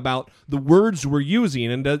thing about the words we're using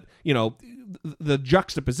and the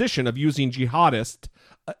juxtaposition of using jihadist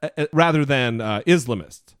rather than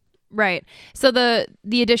Islamist. Right. So the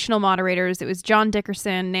additional moderators, it was John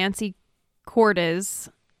Dickerson, Nancy Cordes,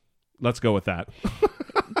 Let's go with that.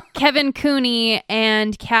 Kevin Cooney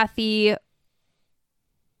and Kathy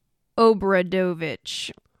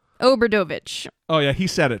Obradovich. Oh, yeah, he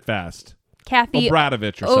said it fast. Kathy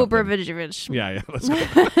Obradovich or something. Obradovich. Yeah, let's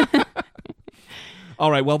go.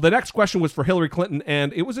 All right, well, the next question was for Hillary Clinton,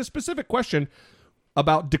 and it was a specific question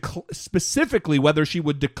about specifically whether she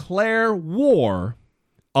would declare war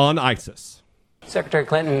on ISIS. Secretary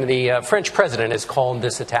Clinton, the French president has called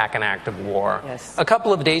this attack an act of war. Yes. A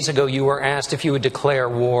couple of days ago, you were asked if you would declare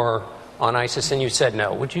war on ISIS, and you said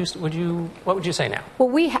no. What would you say now? Well,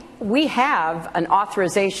 we have an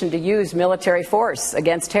authorization to use military force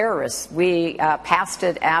against terrorists. We passed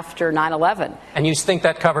it after 9/11. And you think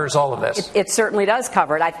that covers all of this? It certainly does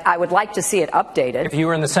cover it. I would like to see it updated. If you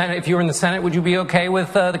were in the Senate, would you be okay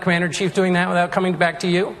with the commander-in-chief doing that without coming back to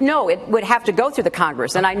you? No, it would have to go through the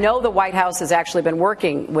Congress. And I know the White House has actually been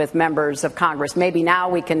working with members of Congress. Maybe now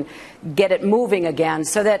we can get it moving again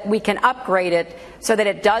so that we can upgrade it so that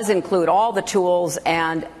it does include all the tools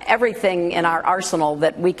and everything in our arsenal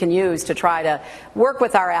that we can use to try to work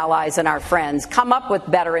with our allies and our friends, come up with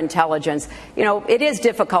better intelligence. You know, it is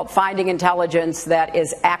difficult finding intelligence that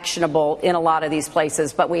is actionable in a lot of these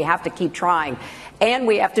places, but we have to keep trying. And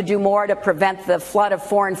we have to do more to prevent the flood of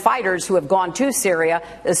foreign fighters who have gone to Syria,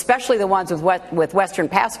 especially the ones with Western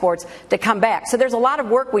passports, to come back. So there's a lot of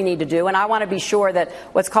work we need to do, and I want to be sure that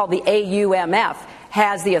what's called the AUMF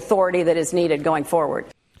has the authority that is needed going forward.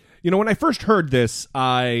 You know, when I first heard this,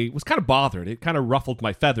 I was kind of bothered. It kind of ruffled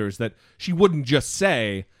my feathers that she wouldn't just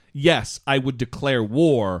say, yes, I would declare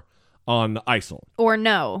war on ISIL. Or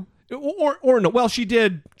no. Or no. Well, she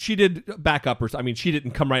did back up. I mean, she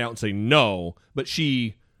didn't come right out and say no, but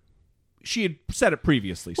she had said it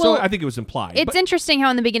previously. Well, so I think it was implied. It's interesting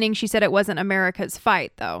how in the beginning she said it wasn't America's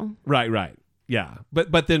fight, though. Right. Yeah.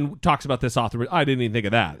 But then talks about this I didn't even think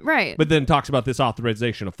of that. Right. But then talks about this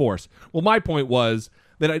authorization of force. Well, my point was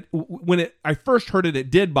that when I first heard it,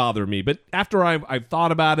 it did bother me. But after I've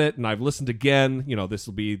thought about it and I've listened again, you know, this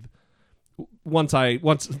will be when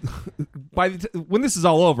this is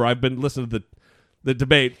all over, I've been listening to the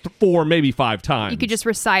debate 4, maybe 5 times. You could just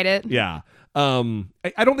recite it. Yeah.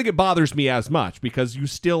 I don't think it bothers me as much because you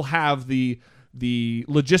still have the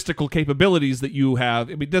logistical capabilities that you have.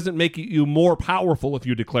 I mean, it doesn't make you more powerful if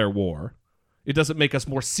you declare war. It doesn't make us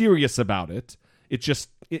more serious about it.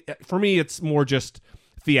 For me, it's more just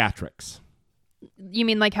theatrics. You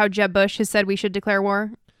mean like how Jeb Bush has said we should declare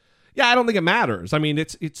war? Yeah, I don't think it matters. I mean,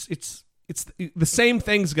 it's the same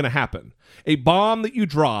thing's going to happen. A bomb that you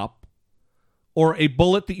drop or a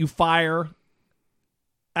bullet that you fire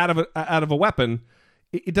out of a weapon,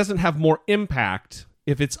 it doesn't have more impact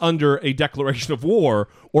if it's under a declaration of war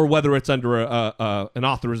or whether it's under an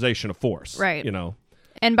authorization of force. Right. You know.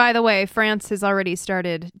 And by the way, France has already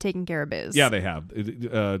started taking care of biz. Yeah, they have.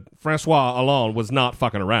 Francois Hollande was not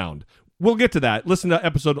fucking around. We'll get to that. Listen to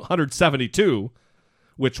episode 172,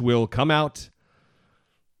 which will come out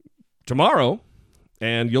tomorrow,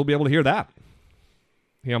 and you'll be able to hear that.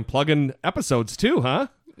 Yeah, I'm plugging episodes too, huh?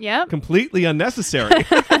 Yep. Completely unnecessary.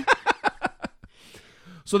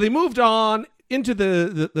 So they moved on into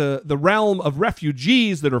the realm of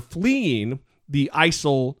refugees that are fleeing the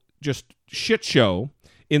ISIL just shit show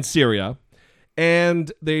in Syria,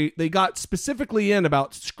 and they got specifically in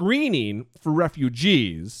about screening for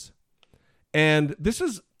refugees, and this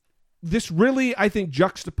really, I think,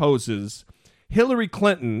 juxtaposes Hillary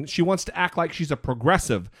Clinton. She wants to act like she's a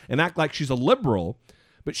progressive and act like she's a liberal,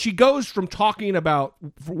 but she goes from talking about,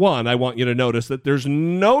 for one, I want you to notice that there's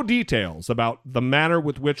no details about the manner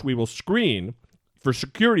with which we will screen for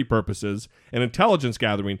security purposes and intelligence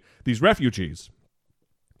gathering these refugees.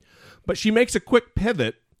 But she makes a quick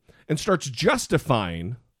pivot and starts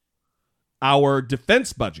justifying our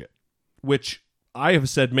defense budget, which I have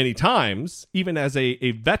said many times, even as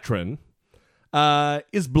a veteran,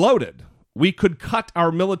 is bloated. We could cut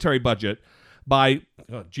our military budget by,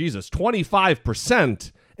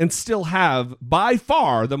 25% and still have, by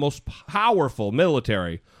far, the most powerful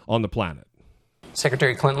military on the planet.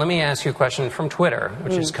 Secretary Clinton, let me ask you a question from Twitter,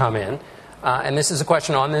 which has come in. And this is a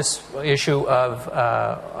question on this issue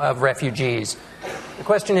of refugees. The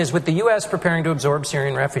question is, with the U.S. preparing to absorb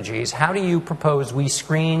Syrian refugees, how do you propose we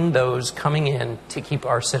screen those coming in to keep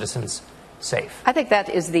our citizens safe? I think that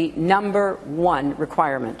is the number one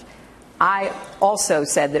requirement. I also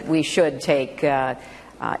said that we should take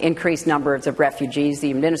increased numbers of refugees. The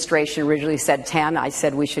administration originally said 10. I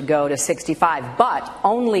said we should go to 65, but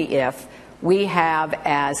only if we have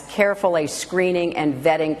as careful a screening and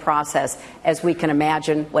vetting process as we can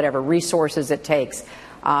imagine, whatever resources it takes,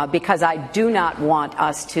 because I do not want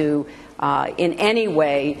us to in any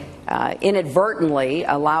way inadvertently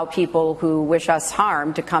allow people who wish us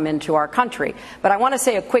harm to come into our country. But I want to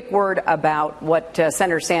say a quick word about what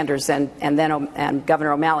Senator Sanders and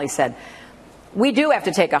Governor O'Malley said. We do have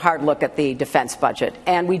to take a hard look at the defense budget,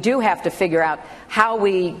 and we do have to figure out how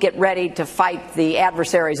we get ready to fight the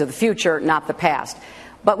adversaries of the future, not the past.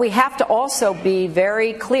 But we have to also be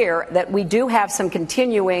very clear that we do have some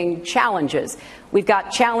continuing challenges. We've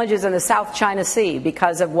got challenges in the South China Sea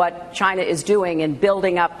because of what China is doing in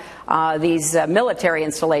building up these military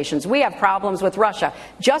installations. We have problems with Russia.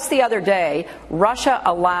 Just the other day, Russia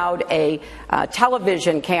allowed a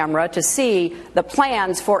television camera to see the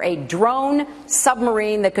plans for a drone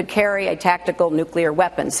submarine that could carry a tactical nuclear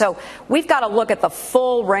weapon. So we've got to look at the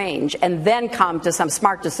full range and then come to some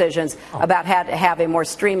smart decisions about how to have a more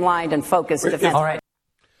streamlined and focused defense. All right.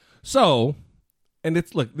 So, and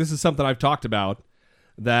look, this is something I've talked about,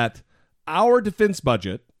 that our defense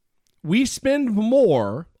budget, we spend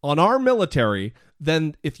more on our military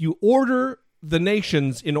than if you order the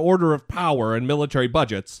nations in order of power and military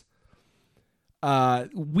budgets.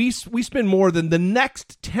 We spend more than the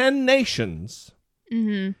next 10 nations,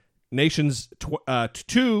 nations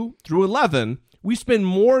 2 through 11, we spend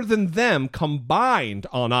more than them combined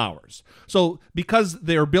on ours. So because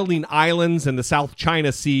they're building islands in the South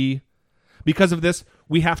China Sea, because of this,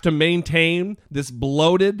 we have to maintain this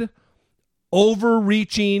bloated,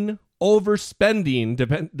 overreaching, overspending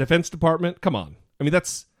Defense Department. Come on. I mean,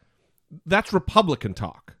 that's Republican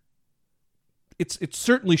talk. It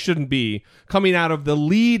certainly shouldn't be coming out of the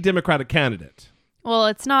lead Democratic candidate. Well,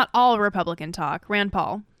 it's not all Republican talk. Rand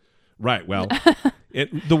Paul. Right. Well,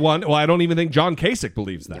 I don't even think John Kasich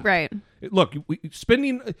believes that. Right. Look,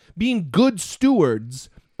 being good stewards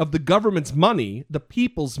of the government's money, the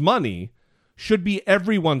people's money, should be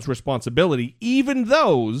everyone's responsibility, even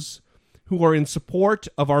those who are in support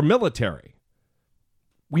of our military.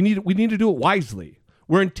 We need to do it wisely.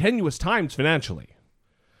 We're in tenuous times financially.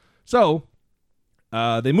 So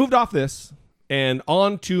they moved off this and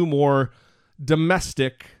on to more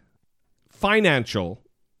domestic financial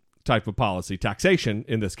type of policy, taxation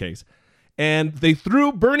in this case. And they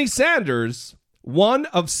threw Bernie Sanders one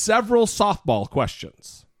of several softball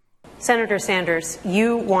questions. Senator Sanders,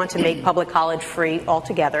 you want to make public college free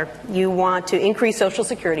altogether. You want to increase Social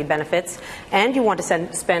Security benefits, and you want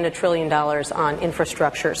to spend $1 trillion on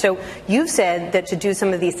infrastructure. So you've said that to do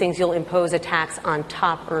some of these things, you'll impose a tax on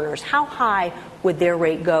top earners. How high would their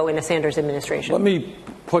rate go in a Sanders administration? Let me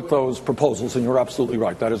put those proposals, and you're absolutely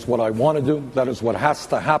right. That is what I want to do. That is what has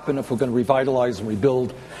to happen if we're going to revitalize and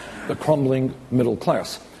rebuild the crumbling middle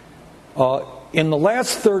class. In the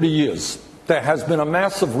last 30 years, there has been a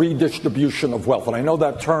massive redistribution of wealth. And I know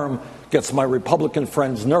that term gets my Republican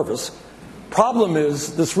friends nervous. Problem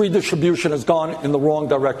is, this redistribution has gone in the wrong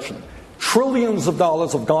direction. Trillions of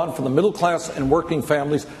dollars have gone from the middle class and working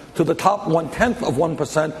families to the top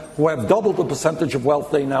 0.1% who have double the percentage of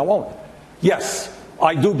wealth they now own. Yes,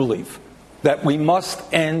 I do believe that we must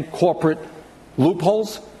end corporate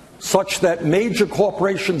loopholes such that major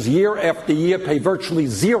corporations year after year pay virtually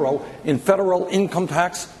zero in federal income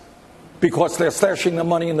tax because they're stashing their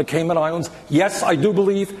money in the Cayman Islands. Yes, I do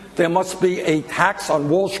believe there must be a tax on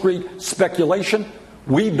Wall Street speculation.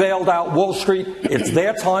 We bailed out Wall Street. It's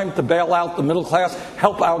their time to bail out the middle class,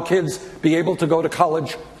 help our kids be able to go to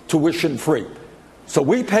college tuition free. So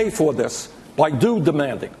we pay for this by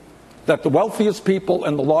demanding that the wealthiest people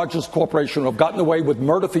and the largest corporations who have gotten away with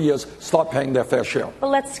murder for years start paying their fair share.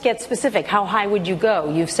 Well, let's get specific. How high would you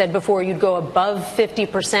go? You've said before you'd go above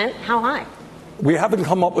 50%. How high? We haven't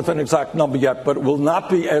come up with an exact number yet, but it will not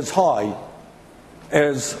be as high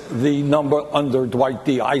as the number under Dwight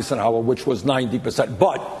D. Eisenhower, which was 90%.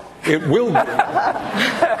 But it will be.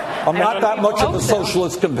 I'm not that much of a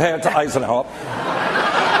socialist compared to Eisenhower.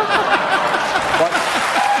 But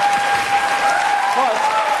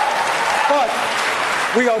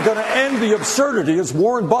we are going to end the absurdity, as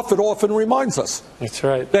Warren Buffett often reminds us. That's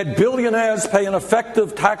right. That billionaires pay an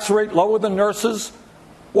effective tax rate lower than nurses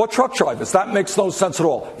or truck drivers. That makes no sense at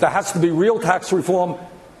all. There has to be real tax reform,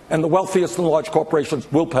 and the wealthiest and large corporations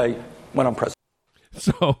will pay when I'm president.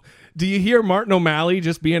 So, do you hear Martin O'Malley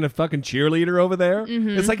just being a fucking cheerleader over there?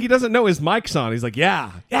 Mm-hmm. It's like he doesn't know his mic's on. He's like,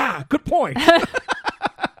 yeah, good point.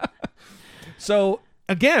 So,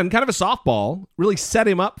 again, kind of a softball, really set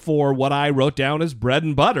him up for what I wrote down as bread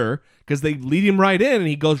and butter, because they lead him right in, and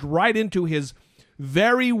he goes right into his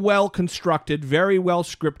very well constructed, very well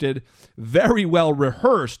scripted, very well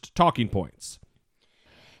rehearsed talking points.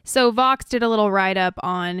 So Vox did a little write-up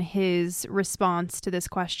on his response to this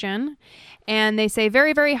question, and they say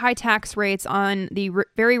very, very high tax rates on the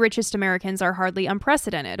very richest Americans are hardly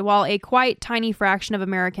unprecedented. While a quite tiny fraction of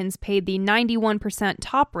Americans paid the 91%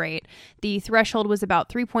 top rate, the threshold was about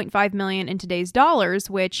 $3.5 million in today's dollars,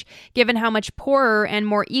 which, given how much poorer and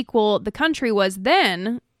more equal the country was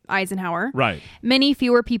then, Eisenhower. Right. Many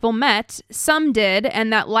fewer people met. Some did,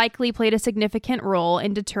 and that likely played a significant role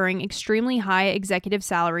in deterring extremely high executive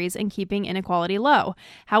salaries and keeping inequality low.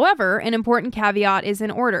 However, an important caveat is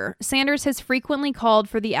in order. Sanders has frequently called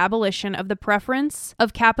for the abolition of the preference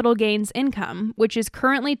of capital gains income, which is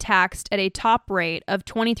currently taxed at a top rate of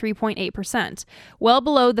 23.8%, well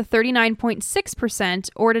below the 39.6%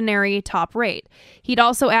 ordinary top rate. He'd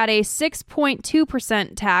also add a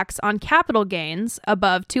 6.2% tax on capital gains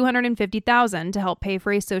above $250,000 to help pay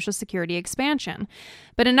for a Social Security expansion.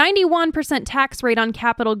 But a 91% tax rate on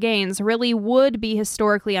capital gains really would be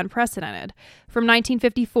historically unprecedented. From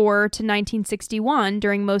 1954 to 1961,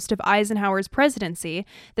 during most of Eisenhower's presidency,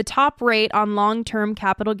 the top rate on long-term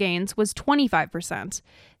capital gains was 25%.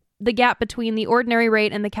 The gap between the ordinary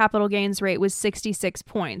rate and the capital gains rate was 66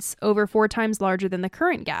 points, over 4 times larger than the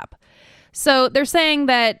current gap. So they're saying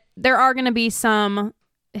that there are going to be some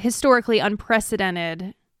historically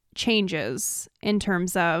unprecedented changes in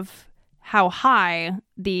terms of how high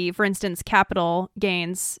the, for instance, capital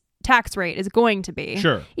gains tax rate is going to be.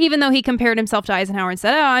 Sure. Even though he compared himself to Eisenhower and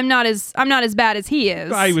said, "Oh, I'm not as bad as he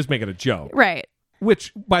is." I was making a joke. Right.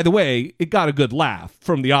 Which, by the way, it got a good laugh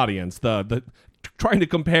from the audience. The trying to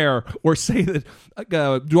compare or say that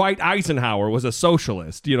Dwight Eisenhower was a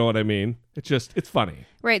socialist. You know what I mean? It's funny.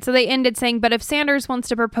 Right. So they ended saying, but if Sanders wants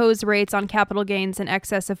to propose rates on capital gains in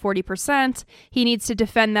excess of 40%, he needs to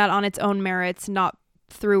defend that on its own merits, not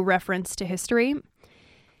through reference to history.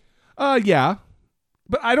 Yeah.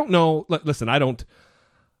 But I don't know. Listen, I don't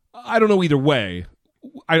know either way.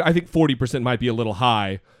 I think 40% might be a little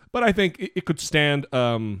high, but I think it could stand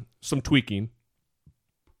some tweaking.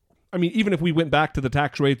 I mean, even if we went back to the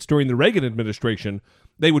tax rates during the Reagan administration,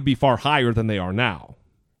 they would be far higher than they are now.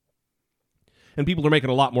 And people are making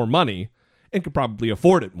a lot more money and could probably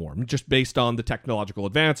afford it more, just based on the technological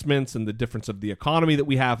advancements and the difference of the economy that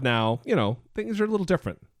we have now. You know, things are a little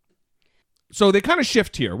different. So they kind of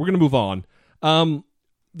shift here. We're going to move on.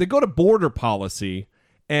 They go to border policy,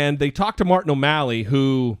 and they talk to Martin O'Malley,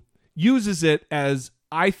 who uses it as,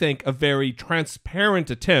 I think, a very transparent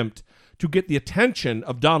attempt to get the attention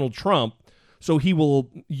of Donald Trump. So he's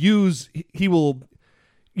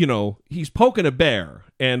poking a bear.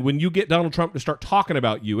 And when you get Donald Trump to start talking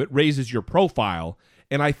about you, it raises your profile.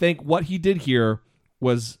 And I think what he did here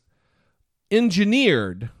was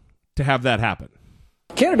engineered to have that happen.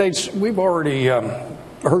 Candidates, we've already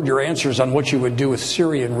heard your answers on what you would do with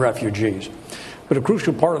Syrian refugees. But a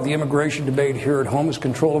crucial part of the immigration debate here at home is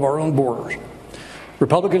control of our own borders.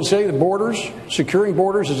 Republicans say the borders, securing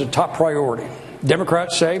borders is a top priority.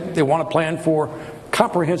 Democrats say they want a plan for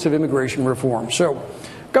comprehensive immigration reform. So,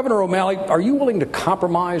 Governor O'Malley, are you willing to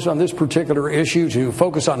compromise on this particular issue to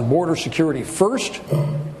focus on border security first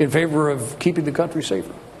in favor of keeping the country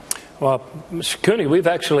safer? Well, Mr. Cooney, we've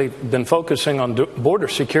actually been focusing on border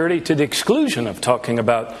security to the exclusion of talking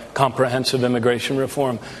about comprehensive immigration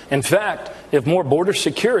reform. In fact, if more border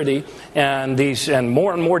security and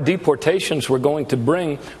more deportations were going to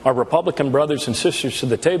bring our Republican brothers and sisters to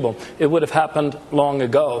the table, it would have happened long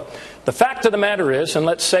ago. The fact of the matter is, and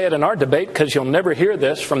let's say it in our debate because you'll never hear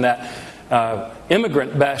this from that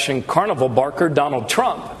immigrant-bashing carnival barker, Donald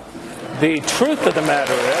Trump, the truth of the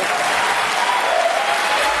matter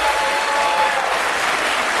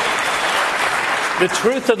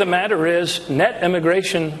is, net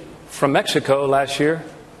immigration from Mexico last year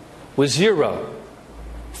was 0.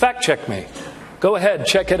 Fact check me. Go ahead,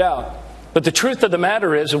 check it out. But the truth of the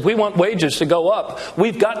matter is, if we want wages to go up,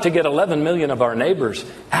 we've got to get 11 million of our neighbors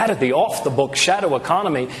out of the off-the-book shadow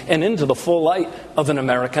economy and into the full light of an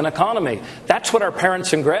American economy. That's what our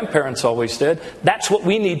parents and grandparents always did. That's what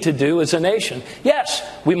we need to do as a nation. Yes,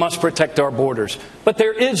 we must protect our borders, but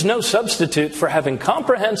there is no substitute for having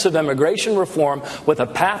comprehensive immigration reform with a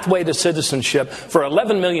pathway to citizenship for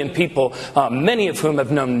 11 million people, many of whom have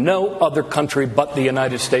known no other country but the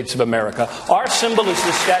United States of America. Our symbol is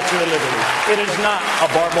the Statue of Liberty. It is not a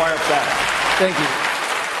barbed wire fence. Thank you.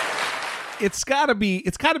 It's got to be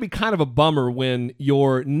kind of a bummer when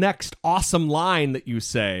your next awesome line that you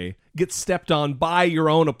say gets stepped on by your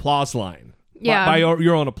own applause line. Yeah. By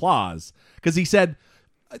your own applause. Because he said,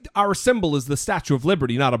 our symbol is the Statue of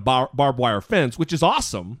Liberty, not a barbed wire fence, which is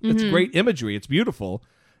awesome. Mm-hmm. It's great imagery. It's beautiful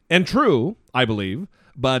and true, I believe.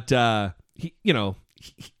 But,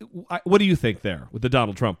 what do you think there with the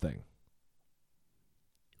Donald Trump thing?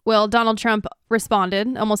 Well, Donald Trump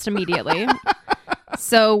responded almost immediately.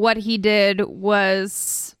 So what he did in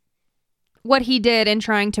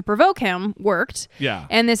trying to provoke him worked. Yeah.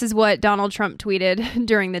 And this is what Donald Trump tweeted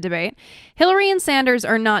during the debate. Hillary and Sanders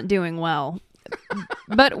are not doing well.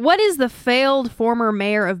 But what is the failed former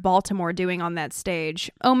mayor of Baltimore doing on that stage?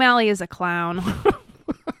 O'Malley is a clown.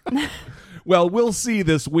 Well, we'll see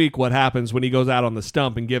this week what happens when he goes out on the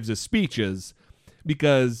stump and gives his speeches,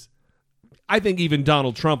 because I think even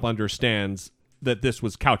Donald Trump understands that this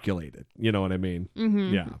was calculated. You know what I mean?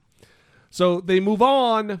 Mm-hmm. Yeah. So they move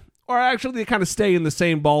on, or actually they kind of stay in the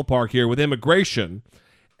same ballpark here with immigration.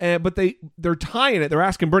 But they're tying it. They're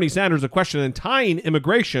asking Bernie Sanders a question and tying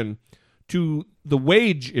immigration to the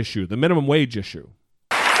wage issue, the minimum wage issue.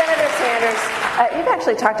 Senator Sanders, you've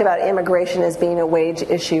actually talked about immigration as being a wage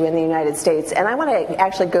issue in the United States, and I want to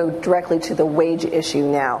actually go directly to the wage issue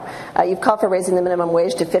now. You've called for raising the minimum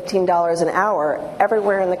wage to $15 an hour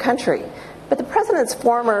everywhere in the country. But the president's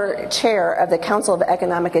former chair of the Council of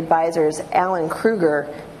Economic Advisors, Alan Krueger,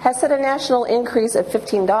 has said a national increase of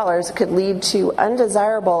 $15 could lead to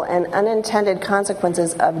undesirable and unintended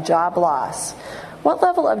consequences of job loss. What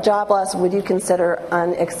level of job loss would you consider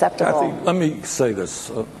unacceptable? Kathy, let me say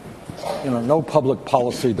this. No public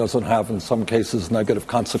policy doesn't have, in some cases, negative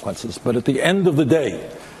consequences. But at the end of the day,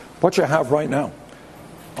 what you have right now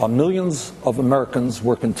are millions of Americans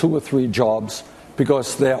working 2 or 3 jobs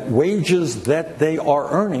because their wages that they are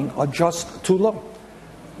earning are just too low.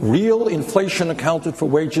 Real inflation accounted for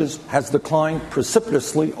wages has declined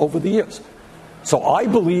precipitously over the years. So I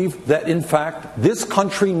believe that, in fact, this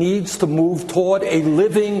country needs to move toward a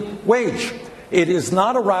living wage. It is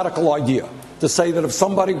not a radical idea to say that if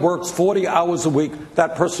somebody works 40 hours a week,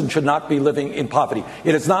 that person should not be living in poverty.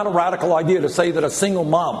 It is not a radical idea to say that a single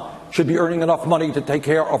mom should be earning enough money to take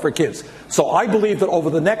care of her kids. So I believe that over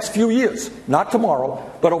the next few years, not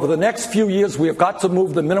tomorrow, but over the next few years, we have got to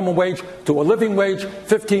move the minimum wage to a living wage,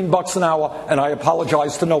 $15 an hour, and I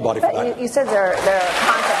apologize to nobody for that. You said there are consequences.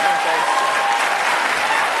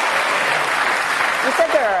 You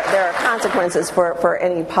said there are consequences for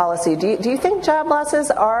any policy. Do you think job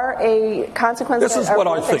losses are a consequence? This is what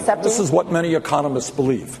I think. This is what many economists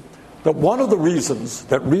believe. That one of the reasons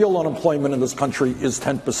that real unemployment in this country is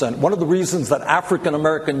 10%, one of the reasons that African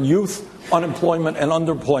American youth unemployment and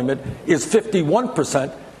underemployment is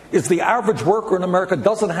 51%, is the average worker in America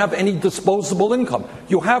doesn't have any disposable income.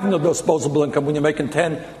 You have no disposable income when you're making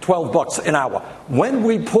 10, 12 bucks an hour. When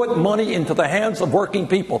we put money into the hands of working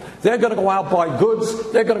people, they're going to go out buy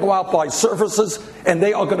goods, they're going to go out buy services, and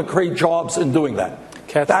they are going to create jobs in doing that.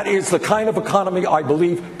 Kathy. That is the kind of economy I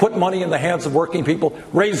believe put money in the hands of working people,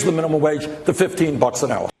 raise the minimum wage to $15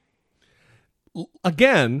 an hour.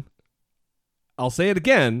 Again, I'll say it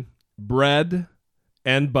again, bread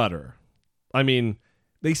and butter. I mean,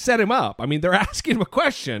 they set him up. I mean, they're asking him a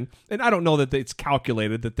question, and I don't know that it's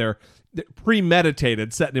calculated, that they're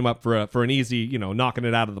premeditated, setting him up for an easy, knocking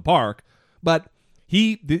it out of the park. But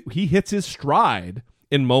he hits his stride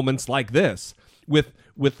in moments like this with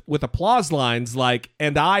applause lines like,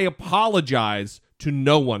 "And I apologize to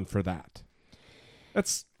no one for that."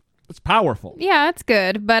 That's powerful. Yeah, it's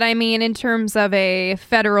good. But I mean, in terms of a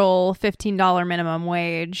federal $15 minimum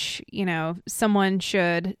wage, someone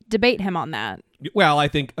should debate him on that. Well, I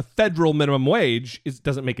think a federal minimum wage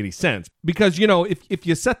doesn't make any sense because, if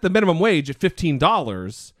you set the minimum wage at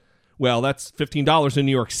 $15, well, that's $15 in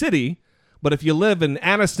New York City. But if you live in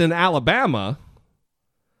Anniston, Alabama,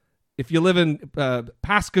 if you live in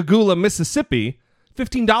Pascagoula, Mississippi,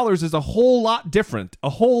 $15 is a whole lot different, a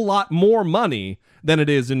whole lot more money than it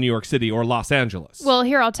is in New York City or Los Angeles. Well,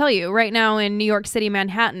 here, I'll tell you. Right now in New York City,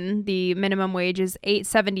 Manhattan, the minimum wage is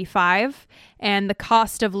 $8.75, and the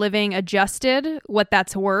cost of living adjusted, what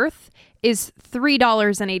that's worth, is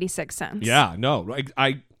 $3.86. Yeah, no,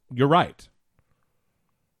 you're right.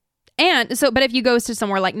 And so, but if you go to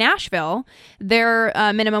somewhere like Nashville, their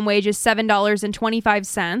minimum wage is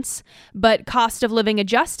 $7.25, but cost of living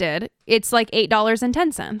adjusted, it's like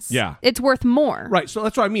 $8.10. Yeah. It's worth more. Right. So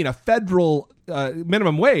that's what I mean. A federal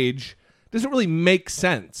minimum wage doesn't really make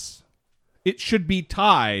sense. It should be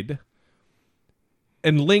tied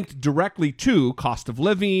and linked directly to cost of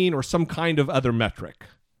living or some kind of other metric,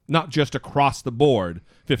 not just across the board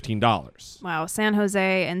 $15. Wow, San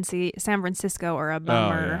Jose and San Francisco are a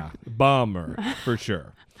bummer. Oh, yeah. Bummer, for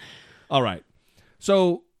sure. All right.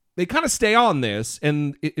 So they kind of stay on this,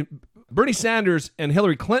 and Bernie Sanders and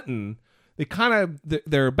Hillary Clinton,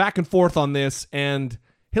 they're back and forth on this, and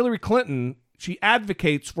Hillary Clinton, she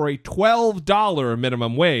advocates for a $12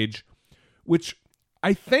 minimum wage, which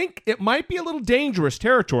I think it might be a little dangerous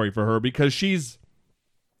territory for her because she's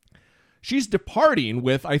departing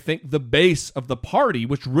with, I think, the base of the party,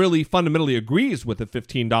 which really fundamentally agrees with the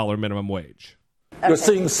 $15 minimum wage. You're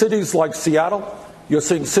seeing cities like Seattle, you're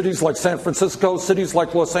seeing cities like San Francisco, cities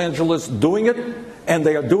like Los Angeles doing it, and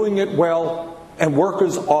they are doing it well, and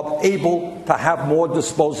workers are able to have more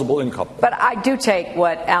disposable income. But I do take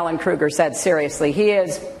what Alan Kruger said seriously. He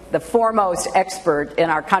is the foremost expert in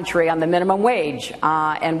our country on the minimum wage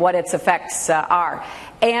and what its effects are.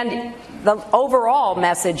 And the overall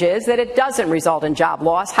message is that it doesn't result in job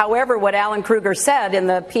loss. However, what Alan Kruger said in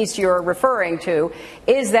the piece you're referring to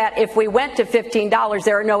is that if we went to $15,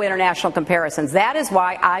 there are no international comparisons. That is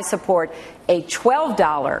why I support a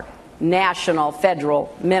 $12 national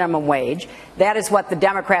federal minimum wage. That is what the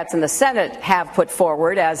Democrats in the Senate have put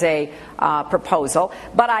forward as a proposal.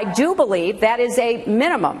 But I do believe that is a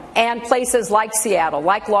minimum. And places like Seattle,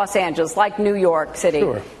 like Los Angeles, like New York City,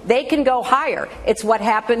 they can go higher. It's what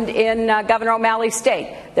happened in Governor O'Malley's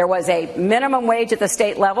state. There was a minimum wage at the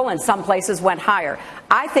state level, and some places went higher.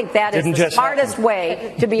 I think that is the smartest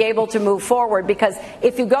way to be able to move forward, because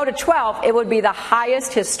if you go to 12, it would be the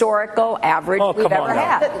highest historical average we've ever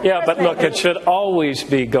had. Yeah, but look, it should always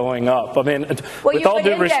be going up. I mean, with all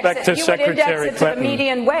due respect to Secretary Clinton. You would index it to the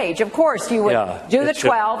median wage. Of course, you would do the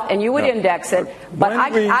 12, and you would index it. But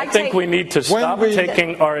I think we need to stop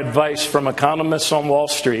taking our advice from economists on Wall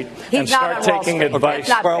Street and start taking advice.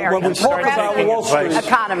 When we talk about Wall Street,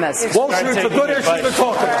 economists. Wall Street's a good issue to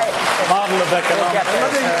talk about. Model of economics.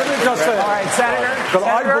 Let me just say. All right,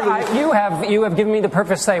 Senator, you have given me the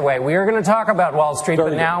perfect segue. We are going to talk about Wall Street,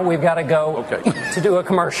 but now we've got to go to do a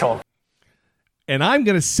commercial. And I'm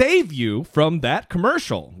going to save you from that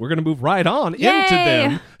commercial. We're going to move right on into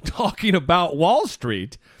them talking about Wall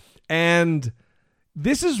Street. And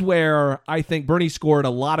this is where I think Bernie scored a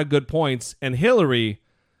lot of good points. And Hillary,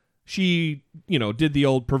 she, did the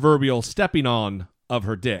old proverbial stepping on of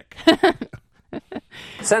her dick.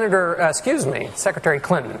 Secretary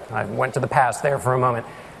Clinton. I went to the past there for a moment.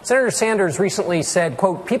 Senator Sanders recently said,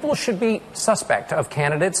 quote, people should be suspect of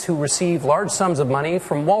candidates who receive large sums of money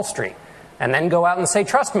from Wall Street and then go out and say,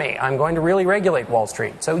 trust me, I'm going to really regulate Wall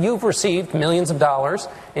Street. So you've received millions of dollars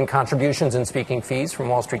in contributions and speaking fees from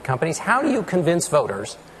Wall Street companies. How do you convince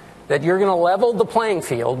voters that you're going to level the playing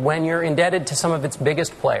field when you're indebted to some of its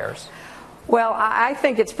biggest players? Well, I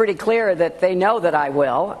think it's pretty clear that they know that I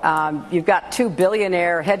will. You've got two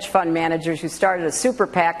billionaire hedge fund managers who started a super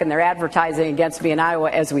PAC, and they're advertising against me in Iowa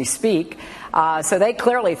as we speak. So they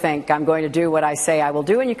clearly think I'm going to do what I say I will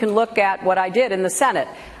do, and you can look at what I did in the Senate.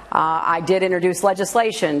 I did introduce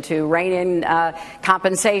legislation to rein in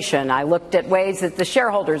compensation. I looked at ways that the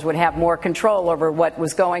shareholders would have more control over what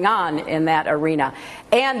was going on in that arena,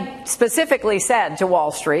 and specifically said to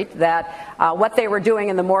Wall Street that what they were doing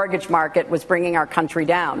in the mortgage market was bringing our country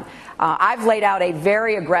down. I've laid out a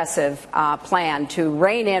very aggressive plan to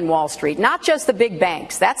rein in Wall Street, not just the big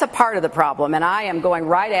banks. That's a part of the problem, and I am going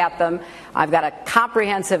right at them. I've got a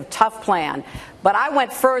comprehensive, tough plan. But I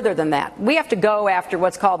went further than that. We have to go after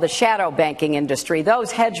what's called the shadow banking industry,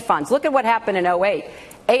 those hedge funds. Look at what happened in 2008.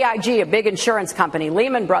 AIG, a big insurance company,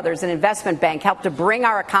 Lehman Brothers, an investment bank, helped to bring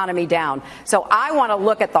our economy down. So I want to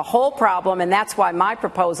look at the whole problem, and that's why my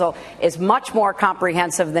proposal is much more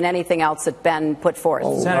comprehensive than anything else that's been put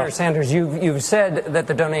forth. Senator Sanders, you've said that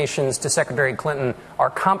the donations to Secretary Clinton are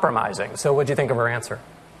compromising. So what do you think of her answer?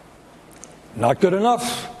 Not good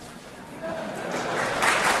enough.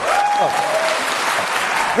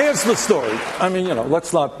 Here's the story. I mean,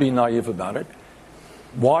 let's not be naive about it.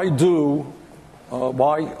 Why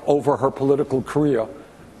over her political career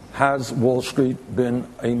has Wall Street been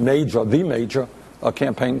the major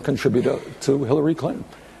campaign contributor to Hillary Clinton?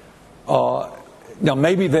 Now,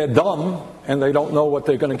 maybe they're dumb and they don't know what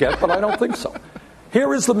they're going to get, but I don't think so.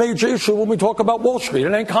 Here is the major issue when we talk about Wall Street.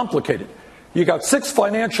 It ain't complicated. You got 6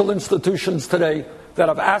 financial institutions today that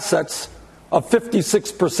have assets of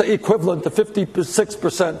 56%, equivalent to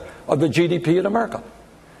 56% of the GDP in America.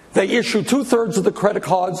 They issue 2/3 of the credit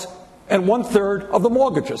cards and 1/3 of the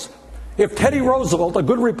mortgages. If Teddy Roosevelt, a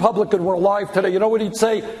good Republican, were alive today, you know what he'd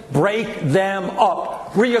say? Break them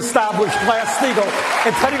up. Reestablish Glass-Steagall.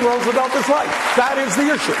 And Teddy Roosevelt is right. That is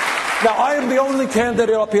the issue. Now, I am the only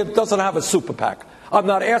candidate up here that doesn't have a super PAC. I'm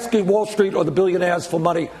not asking Wall Street or the billionaires for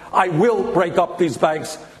money. I will break up these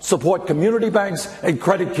banks, support community banks and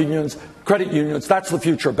credit unions. That's the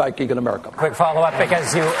future of banking in America. Quick follow-up,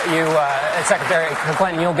 because you Secretary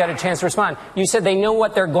Clinton, you'll get a chance to respond. You said they know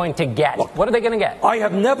what they're going to get. Look, what are they going to get? I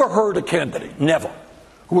have never heard a candidate,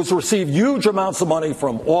 who has received huge amounts of money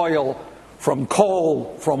from oil, from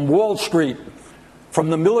coal, from Wall Street, from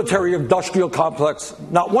the military-industrial complex.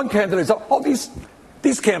 Not one candidate said, oh,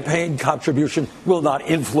 these campaign contributions will not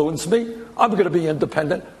influence me. I'm going to be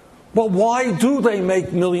independent. Well, why do they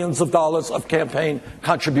make millions of dollars of campaign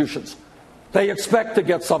contributions? They expect to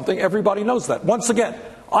get something. Everybody knows that. Once again,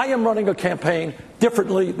 I am running a campaign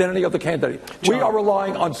differently than any other candidate. John. We are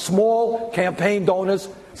relying on small campaign donors,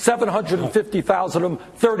 750,000 of them,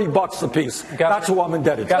 $30 apiece. That's who I'm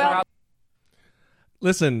indebted to.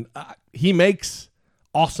 Listen, he makes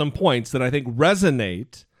awesome points that I think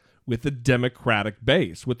resonate with the Democratic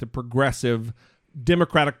base, with the progressive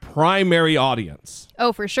Democratic primary audience.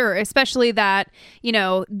 Oh, for sure. Especially that,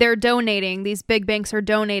 they're donating. These big banks are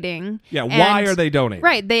donating. Yeah, why are they donating?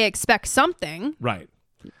 Right. They expect something. Right.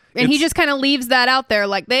 And he just kind of leaves that out there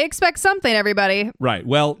like they expect something, everybody. Right.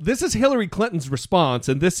 Well, this is Hillary Clinton's response,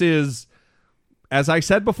 and this is, as I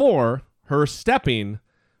said before, her stepping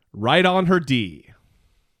right on her D.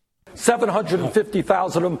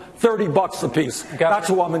 750,000 of them, $30 apiece. That's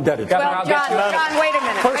who I'm indebted to. Well, John, wait a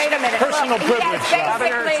minute. Personal Look, privilege. He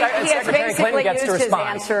has basically used his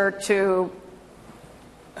answer to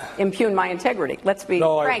impugn my integrity. Let's be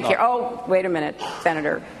frank here. Oh, wait a minute,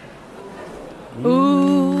 Senator.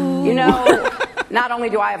 Ooh. Not only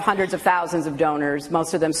do I have hundreds of thousands of donors,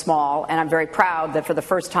 most of them small, and I'm very proud that for the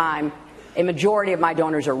first time, a majority of my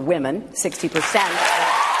donors are women, 60%.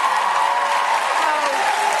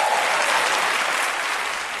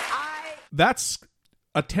 That's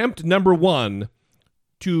attempt number one,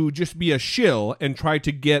 to just be a shill and try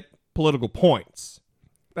to get political points.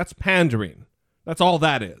 That's pandering. That's all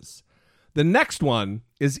that is. The next one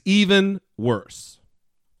is even worse.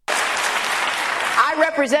 I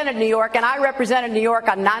represented New York, and I represented New York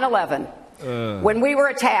on 9/11. When we were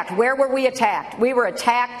attacked, where were we attacked? We were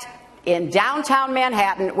attacked in downtown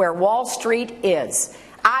Manhattan, where Wall Street is.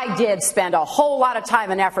 I did spend a whole lot of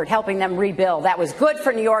time and effort helping them rebuild. That was good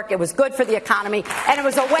for New York. It was good for the economy. And it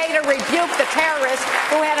was a way to rebuke the terrorists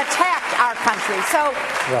who had attacked our country. So,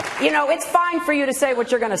 it's fine for you to say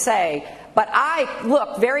what you're going to say. But I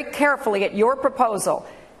looked very carefully at your proposal.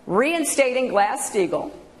 Reinstating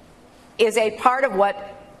Glass-Steagall is a part of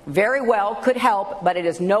what very well could help, but it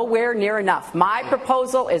is nowhere near enough. My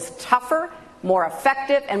proposal is tougher, more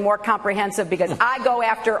effective, and more comprehensive because I go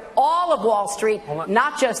after all of Wall Street,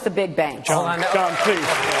 not just the big banks. John, please.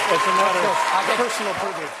 It's a matter of personal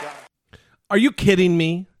privilege, John. Are you kidding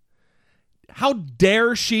me? How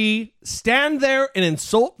dare she stand there and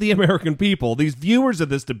insult the American people, these viewers of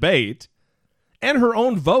this debate, and her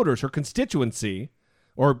own voters, her constituency,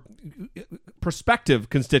 or prospective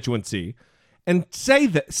constituency, and say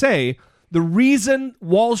the reason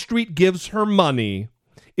Wall Street gives her money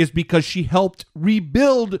is because she helped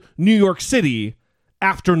rebuild New York City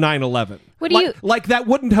after 9/11. Like that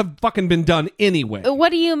wouldn't have fucking been done anyway. What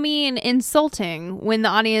do you mean insulting when the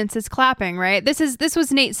audience is clapping, right? This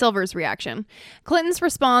was Nate Silver's reaction. Clinton's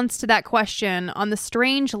response to that question on the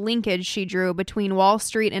strange linkage she drew between Wall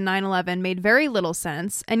Street and 9/11 made very little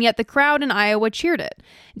sense, and yet the crowd in Iowa cheered it.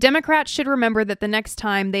 Democrats should remember that the next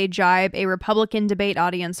time they jibe a Republican debate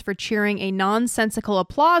audience for cheering a nonsensical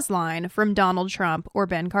applause line from Donald Trump or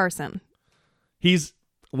Ben Carson. He's,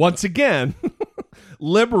 once again...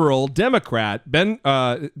 liberal Democrat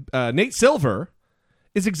Nate Silver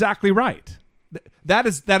is exactly right. That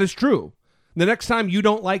is true. The next time you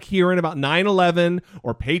don't like hearing about 9/11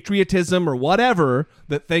 or patriotism or whatever,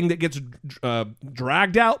 the thing that gets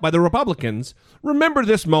dragged out by the Republicans, remember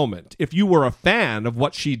this moment if you were a fan of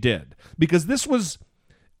what she did. Because this was,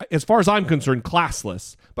 as far as I'm concerned,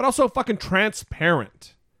 classless, but also fucking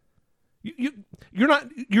transparent.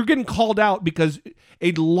 You're getting called out because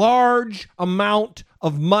a large amount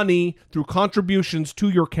of money through contributions to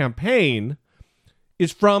your campaign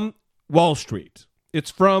is from Wall Street. It's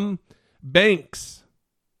from banks.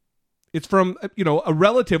 It's from, a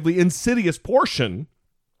relatively insidious portion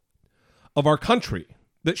of our country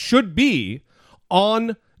that should be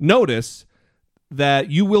on notice that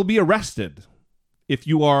you will be arrested if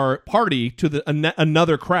you are party to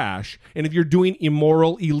another crash, and if you're doing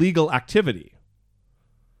immoral, illegal activity.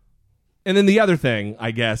 And then the other thing,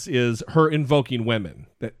 I guess, is her invoking women.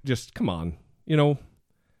 That just, come on,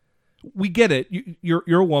 we get it. You're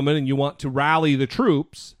a woman and you want to rally the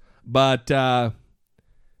troops, but don't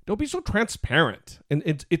be so transparent. And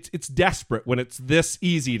it's desperate when it's this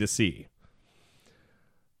easy to see.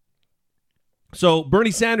 So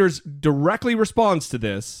Bernie Sanders directly responds to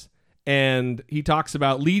this, and he talks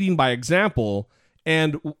about leading by example,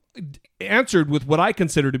 and answered with what I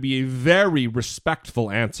consider to be a very respectful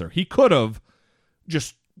answer. He could have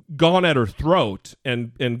just gone at her throat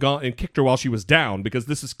and kicked her while she was down, because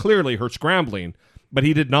this is clearly her scrambling. but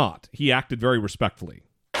he did not. He acted very respectfully.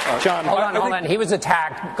 John, hold on. He was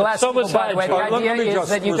attacked. Glass-Steagall, by the way, the idea is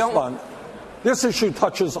that you don't... This issue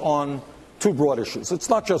touches on two broad issues. It's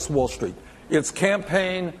not just Wall Street. It's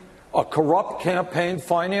a corrupt campaign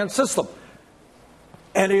finance system.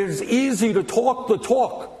 And it is easy to talk the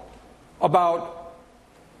talk about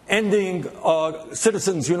ending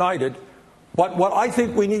Citizens United, but what I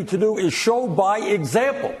think we need to do is show by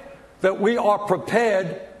example that we are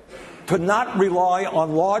prepared to not rely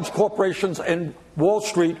on large corporations and Wall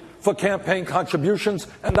Street for campaign contributions,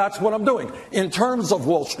 and that's what I'm doing. In terms of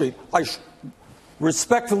Wall Street, I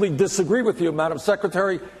respectfully disagree with you, Madam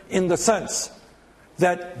Secretary, in the sense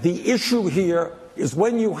that the issue here is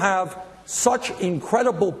when you have such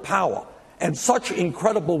incredible power and such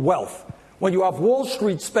incredible wealth, when you have Wall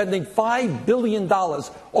Street spending $5 billion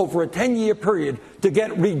over a 10-year period to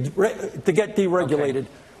get deregulated, okay.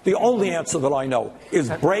 The only answer that I know is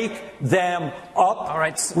break them up, all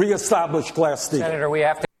right. Reestablish Glass-Steagall. Senator, we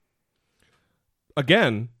have to...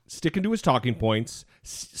 Again, sticking to his talking points,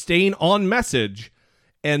 staying on message,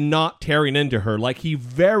 and not tearing into her like he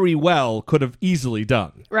very well could have easily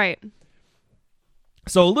done. Right.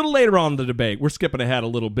 So a little later on in the debate, we're skipping ahead a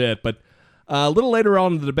little bit, but a little later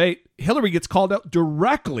on in the debate, Hillary gets called out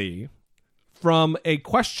directly from a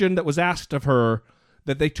question that was asked of her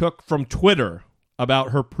that they took from Twitter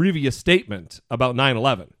about her previous statement about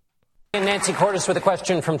 9/11. And Nancy Cordes with a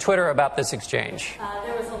question from Twitter about this exchange.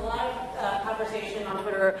 There was a lot of conversation on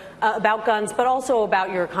Twitter about guns, but also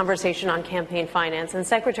about your conversation on campaign finance. And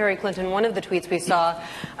Secretary Clinton, one of the tweets we saw,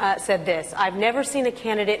 said this: "I've never seen a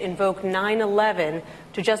candidate invoke 9/11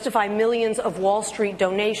 to justify millions of Wall Street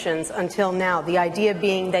donations until now." The idea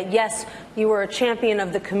being that, yes, you were a champion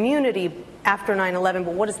of the community after 9/11,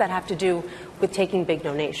 but what does that have to do with taking big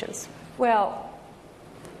donations? Well,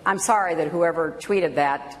 I'm sorry that whoever tweeted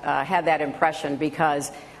that had that impression,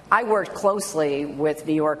 because I worked closely with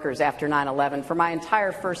New Yorkers after 9/11 for my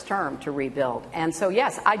entire first term to rebuild. And so,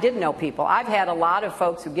 yes, I did know people. I've had a lot of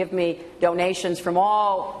folks who give me donations from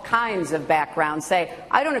all kinds of backgrounds say,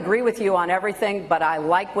 I don't agree with you on everything, but I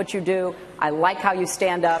like what you do. I like how you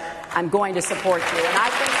stand up. I'm going to support you. And I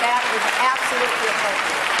think that is absolutely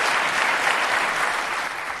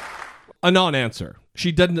appropriate. A non-answer.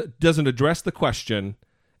 She doesn't address the question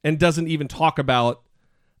and doesn't even talk about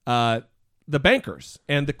the bankers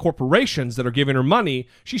and the corporations that are giving her money.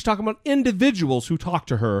 She's talking about individuals who talk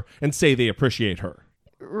to her and say they appreciate her.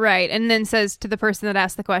 Right. And then says to the person that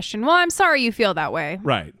asked the question, well, I'm sorry you feel that way.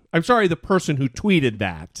 Right. I'm sorry the person who tweeted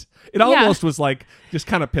that. It almost was like just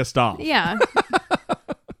kind of pissed off. Yeah.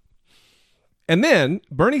 And then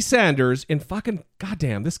Bernie Sanders, in fucking,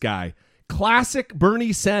 goddamn, this guy, classic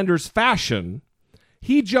Bernie Sanders fashion,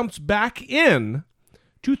 he jumps back in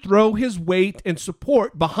to throw his weight and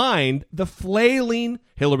support behind the flailing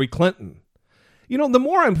Hillary Clinton. You know, the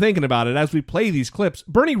more I'm thinking about it as we play these clips,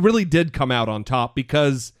 Bernie really did come out on top,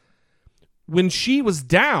 because when she was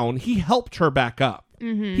down, he helped her back up.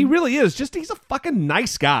 Mm-hmm. He really is. He's a fucking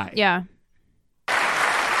nice guy. Yeah.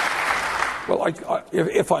 Well,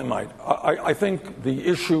 if I might, I think the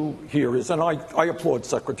issue here is, and I applaud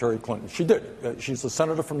Secretary Clinton. She did. She's a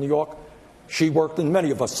senator from New York. She worked, and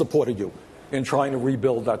many of us supported you in trying to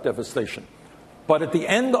rebuild that devastation. But at the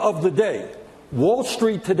end of the day, Wall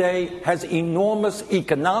Street today has enormous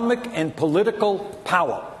economic and political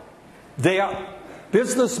power. Their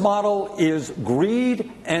business model is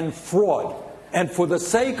greed and fraud. And for the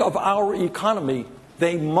sake of our economy,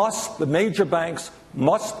 the major banks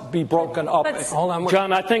must be broken up. Hold on,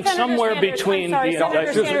 John, I think Senator somewhere Sanders, between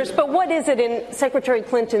Senator Sanders, but what is it in Secretary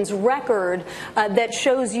Clinton's record that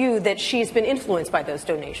shows you that she's been influenced by those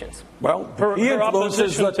donations? Well, the influence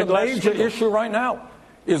is that the major issue right now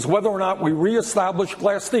is whether or not we reestablish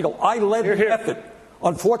Glass-Steagall. I led the effort,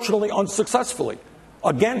 unfortunately unsuccessfully,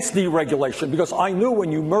 against deregulation, because I knew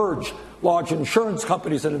when you merge large insurance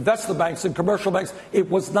companies and investor banks and commercial banks, it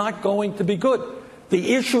was not going to be good.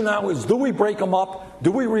 The issue now is, do we break them up?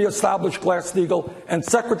 Do we reestablish Glass-Steagall? And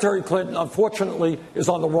Secretary Clinton, unfortunately, is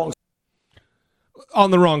on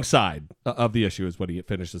the wrong side of the issue, is what he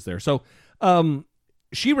finishes there. So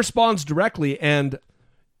she responds directly, and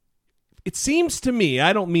it seems to me,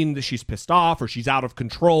 I don't mean that she's pissed off or she's out of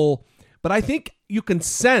control, but I think you can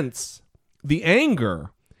sense the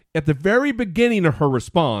anger at the very beginning of her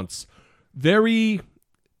response. There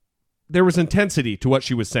was intensity to what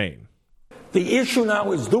she was saying. The issue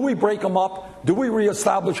now is, do we break them up? Do we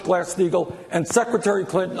reestablish Glass-Steagall? And Secretary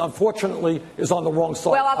Clinton, unfortunately, is on the wrong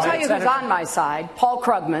side. Well, I'll tell you who's on my side. Paul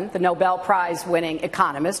Krugman, the Nobel Prize-winning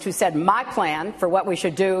economist, who said my plan for what we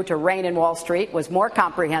should do to rein in Wall Street was more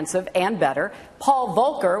comprehensive and better. Paul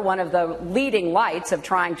Volcker, one of the leading lights of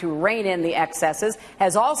trying to rein in the excesses,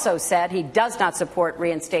 has also said he does not support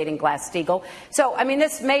reinstating Glass-Steagall. So, I mean,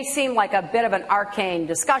 this may seem like a bit of an arcane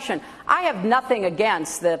discussion. I have nothing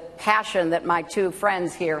against the passion that my two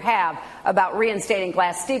friends here have about reinstating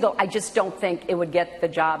Glass-Steagall. I just don't think it would get the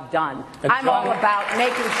job done. I'm all about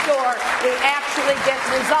making sure we actually get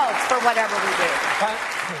results for whatever we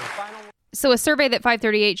do. So a survey that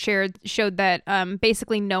 538 shared showed that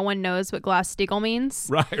basically no one knows what Glass-Steagall means.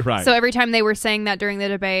 Right. So every time they were saying that during the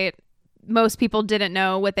debate, most people didn't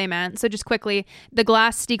know what they meant. So just quickly, the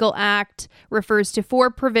Glass-Steagall Act refers to 4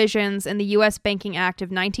 provisions in the U.S. Banking Act of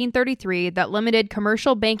 1933 that limited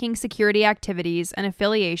commercial banking security activities and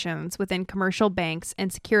affiliations within commercial banks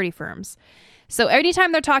and security firms. So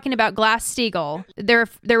anytime they're talking about Glass-Steagall, they're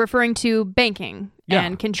referring to banking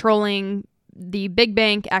and controlling the big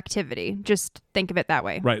bank activity. Just think of it that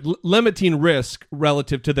way. Right. Limiting risk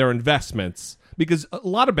relative to their investments. Because a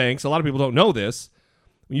lot of banks, a lot of people don't know this,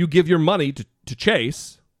 when you give your money to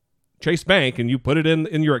Chase Bank, and you put it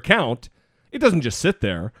in your account, it doesn't just sit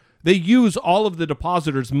there. They use all of the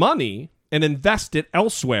depositors' money and invest it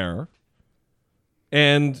elsewhere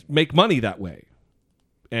and make money that way.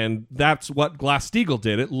 And that's what Glass-Steagall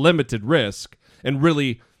did. It limited risk and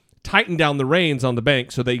really tightened down the reins on the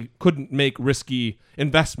bank so they couldn't make risky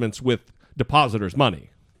investments with depositors'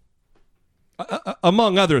 money.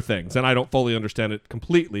 Among other things. And I don't fully understand it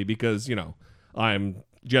completely because, I'm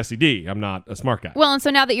Jesse D. I'm not a smart guy. Well, and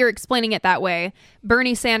so now that you're explaining it that way,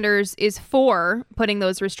 Bernie Sanders is for putting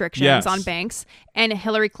those restrictions on banks, and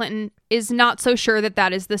Hillary Clinton is not so sure that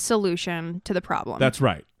that is the solution to the problem. That's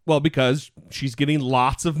right. Well, because she's getting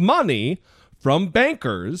lots of money from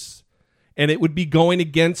bankers, and it would be going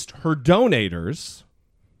against her donators,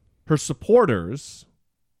 her supporters.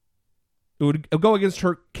 It would go against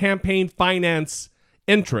her campaign finance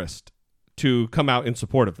interest to come out in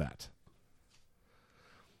support of that.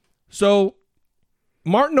 So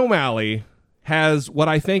Martin O'Malley has what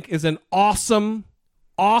I think is an awesome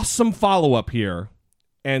follow-up here,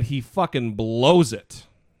 and he fucking blows it.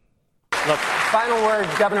 Look, final word,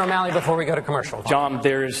 Governor O'Malley, before we go to commercial. John,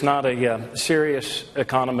 there is not a serious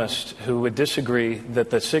economist who would disagree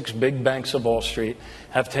that the 6 big banks of Wall Street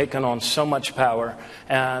have taken on so much power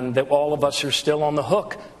and that all of us are still on the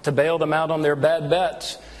hook to bail them out on their bad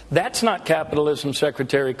bets. That's not capitalism,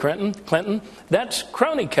 Secretary Clinton. That's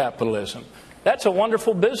crony capitalism. That's a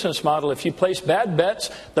wonderful business model. If you place bad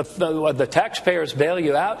bets, the taxpayers bail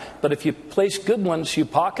you out. But if you place good ones, you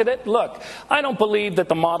pocket it. Look, I don't believe that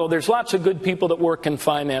the model, there's lots of good people that work in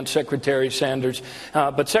finance, Secretary Sanders.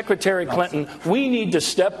 But Secretary Clinton, we need to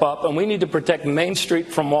step up and we need to protect Main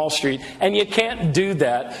Street from Wall Street. And you can't do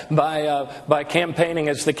that by campaigning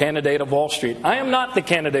as the candidate of Wall Street. I am not the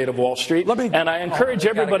candidate of Wall Street. And I encourage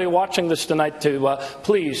everybody watching this tonight to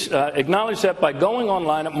please acknowledge that by going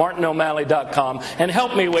online at martino'malley.com. And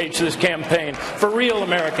help me wage this campaign for real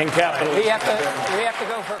American capitalism. We have to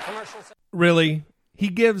go for commercials. Really? He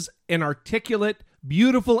gives an articulate,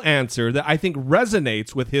 beautiful answer that I think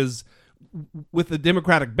resonates with the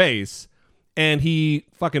Democratic base, and he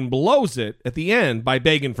fucking blows it at the end by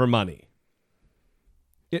begging for money.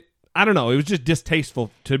 I don't know. It was just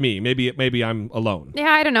distasteful to me. Maybe I'm alone.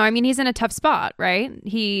 Yeah, I don't know. I mean, he's in a tough spot, right?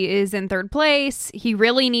 He is in 3rd place. He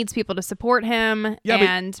really needs people to support him. Yeah,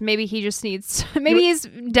 and maybe he just needs... Maybe he's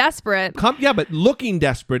desperate. But looking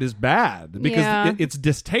desperate is bad because it's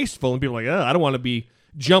distasteful and people are like, I don't want to be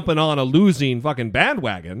jumping on a losing fucking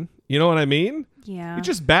bandwagon. You know what I mean? Yeah. It's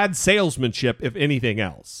just bad salesmanship, if anything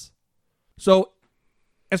else. So,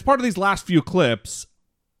 as part of these last few clips...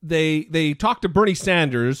 They talked to Bernie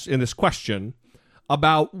Sanders in this question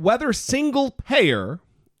about whether single payer,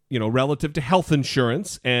 relative to health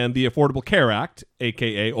insurance and the Affordable Care Act,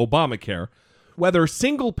 a.k.a. Obamacare, whether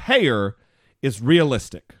single payer is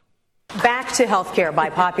realistic. Back to health care by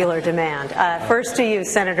popular demand. First to you,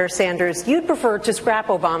 Senator Sanders. You'd prefer to scrap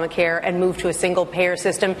Obamacare and move to a single-payer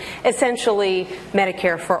system, essentially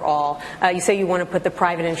Medicare for all. You say you want to put the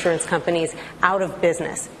private insurance companies out of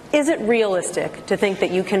business. Is it realistic to think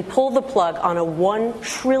that you can pull the plug on a $1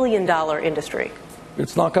 trillion industry?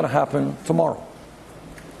 It's not going to happen tomorrow.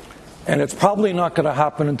 And it's probably not going to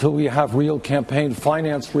happen until we have real campaign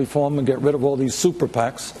finance reform and get rid of all these super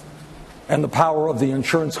PACs and the power of the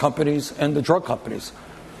insurance companies and the drug companies.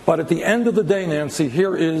 But at the end of the day, Nancy,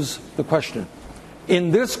 here is the question.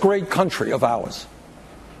 In this great country of ours,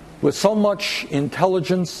 with so much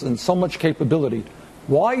intelligence and so much capability,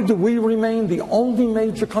 why do we remain the only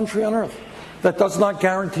major country on earth that does not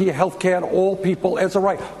guarantee health care to all people as a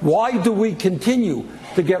right? Why do we continue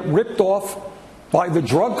to get ripped off by the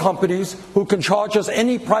drug companies who can charge us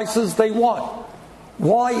any prices they want?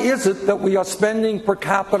 Why is it that we are spending per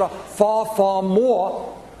capita far, far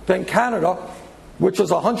more than Canada, which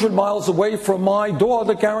is 100 miles away from my door,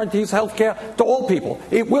 that guarantees health care to all people?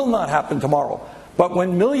 It will not happen tomorrow. But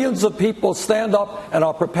when millions of people stand up and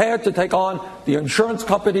are prepared to take on the insurance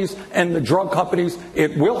companies and the drug companies,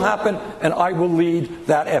 it will happen, and I will lead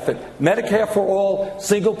that effort. Medicare for all,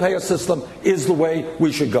 single-payer system is the way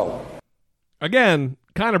we should go. Again,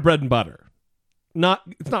 kind of bread and butter.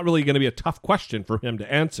 It's not really going to be a tough question for him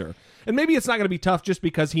to answer. And maybe it's not going to be tough just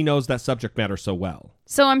because he knows that subject matter so well.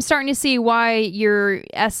 So I'm starting to see why you're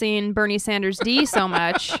essing Bernie Sanders D so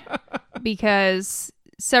much, because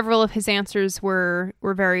several of his answers were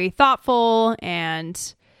very thoughtful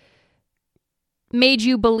and made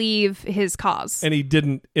you believe his cause. And he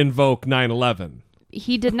didn't invoke 9/11.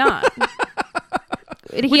 He did not.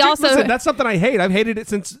 Listen, that's something I hate. I've hated it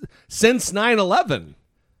since 9/11.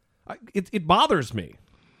 It bothers me.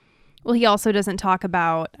 Well, he also doesn't talk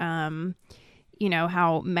about,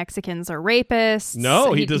 how Mexicans are rapists.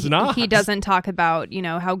 No, he does not. He doesn't talk about,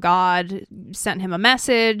 how God sent him a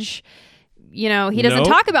message. He doesn't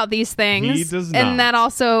talk about these things. He does not. And that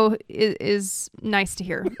also is nice to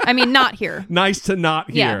hear. I mean, not hear. Nice to not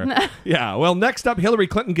hear. Yeah. Yeah. Well, next up, Hillary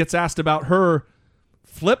Clinton gets asked about her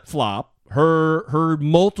flip-flop, her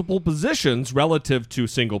multiple positions relative to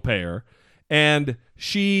single payer. And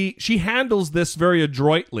she handles this very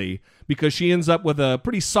adroitly because she ends up with a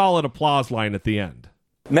pretty solid applause line at the end.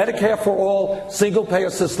 Medicare for all, single-payer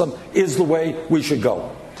system is the way we should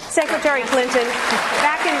go. Secretary Clinton,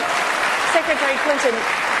 back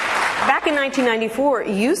in 1994,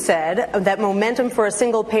 you said that momentum for a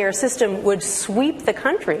single-payer system would sweep the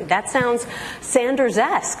country. That sounds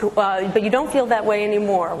Sanders-esque, but you don't feel that way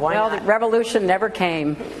anymore. Why not? The revolution never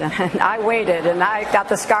came. I waited, and I got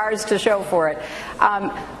the scars to show for it.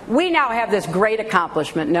 We now have this great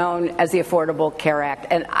accomplishment known as the Affordable Care Act,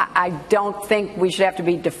 and I don't think we should have to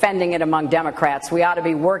be defending it among Democrats. We ought to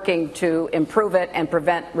be working to improve it and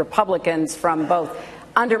prevent Republicans from both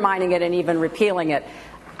undermining it and even repealing it.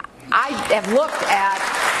 I've looked at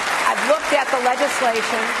the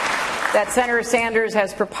legislation that Senator Sanders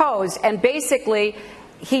has proposed, and basically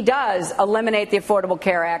he does eliminate the Affordable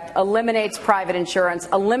Care Act, eliminates private insurance,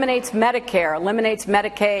 eliminates Medicare, eliminates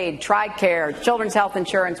Medicaid, TRICARE, Children's Health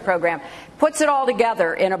Insurance Program, puts it all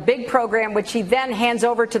together in a big program which he then hands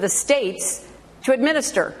over to the states to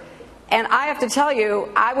administer. And I have to tell you,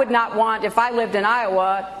 I would not want, if I lived in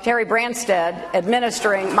Iowa, Terry Branstad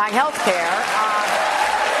administering my health care.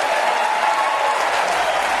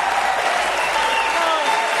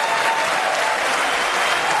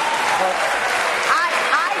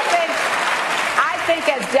 I think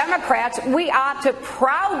as Democrats, we ought to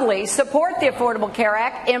proudly support the Affordable Care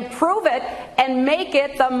Act, improve it, and make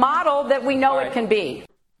it the model that we know it can be.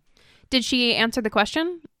 Did she answer the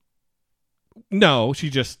question? No, she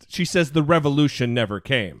says the revolution never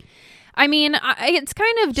came. I mean, it's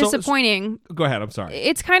kind of disappointing. Go ahead, I'm sorry.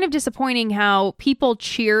 It's kind of disappointing how people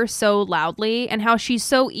cheer so loudly and how she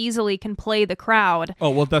so easily can play the crowd. Oh,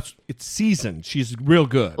 well, it's seasoned. She's real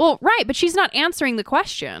good. Well, right, but she's not answering the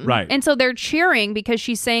question. Right. And so they're cheering because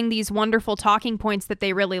she's saying these wonderful talking points that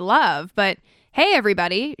they really love. But hey,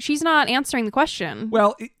 everybody, she's not answering the question.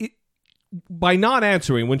 Well, by not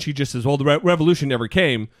answering, when she just says, well, the revolution never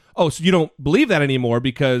came, oh, so you don't believe that anymore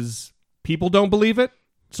because people don't believe it?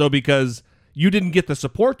 So because you didn't get the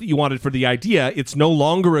support that you wanted for the idea, it's no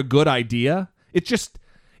longer a good idea? It's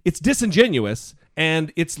disingenuous,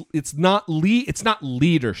 and it's not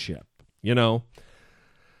leadership, you know?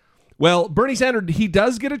 Well, Bernie Sanders, he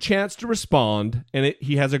does get a chance to respond, and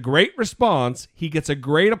he has a great response. He gets a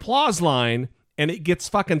great applause line, and it gets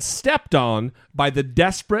fucking stepped on by the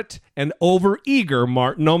desperate and overeager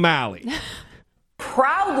Martin O'Malley.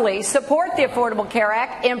 Proudly support the Affordable Care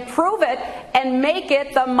Act, improve it, and make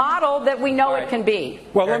it the model that we know it can be.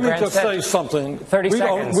 Well, let me just say something. 30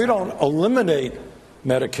 seconds. We don't eliminate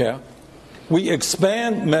Medicare. We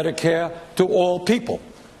expand Medicare to all people.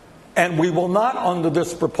 And we will not, under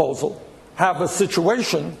this proposal, have a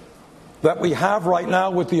situation that we have right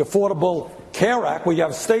now with the Affordable Care Act. We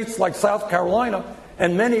have states like South Carolina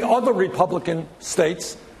and many other Republican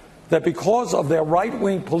states that, because of their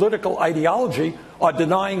right-wing political ideology, are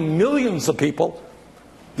denying millions of people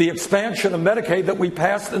the expansion of Medicaid that we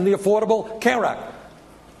passed in the Affordable Care Act.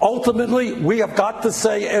 Ultimately, we have got to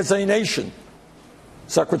say as a nation,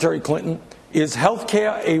 Secretary Clinton, Is health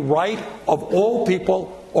care a right of all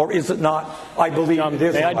people, or is it not? I believe it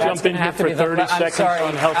is. May I jump in here for 30 seconds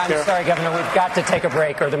on health care? I'm sorry, Governor. We've got to take a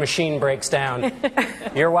break or the machine breaks down.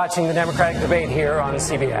 You're watching the Democratic debate here on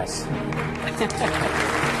CBS.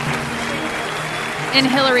 And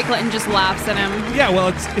Hillary Clinton just laughs at him. Yeah, well,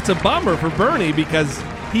 it's a bummer for Bernie because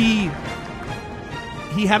he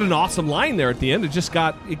had an awesome line there at the end.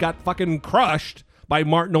 It got fucking crushed by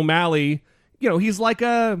Martin O'Malley. You know, he's like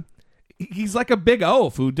a big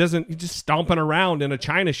oaf who he's just stomping around in a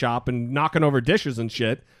china shop and knocking over dishes and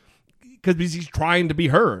shit because he's trying to be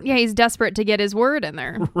heard. Yeah, he's desperate to get his word in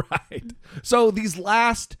there. Right. So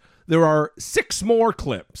there are 6 more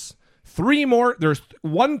clips. 3 more. There's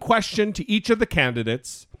 1 question to each of the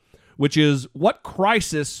candidates, which is what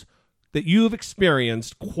crisis that you've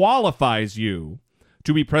experienced qualifies you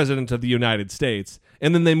to be president of the United States.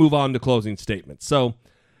 And then they move on to closing statements. So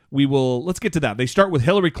let's get to that. They start with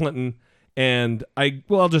Hillary Clinton, and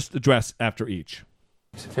I'll just address after each.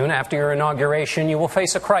 Soon after your inauguration, you will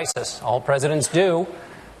face a crisis. All presidents do.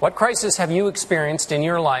 What crisis have you experienced in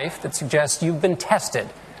your life that suggests you've been tested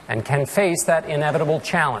and can face that inevitable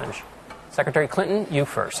challenge? Secretary Clinton, you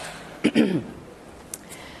first.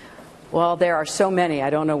 Well, there are so many, I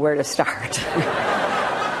don't know where to start.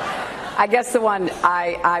 I guess the one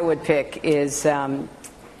I would pick is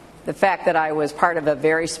the fact that I was part of a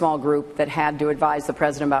very small group that had to advise the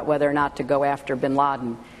president about whether or not to go after bin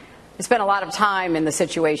Laden. I spent a lot of time in the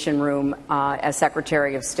Situation Room as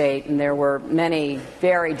Secretary of State, and there were many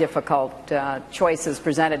very difficult choices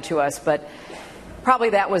presented to us, but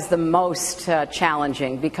probably that was the most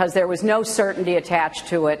challenging because there was no certainty attached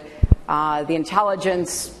to it. The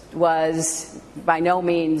intelligence was by no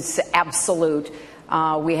means absolute.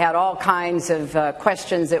 We had all kinds of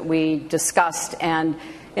questions that we discussed, and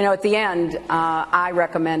at the end, I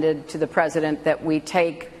recommended to the president that we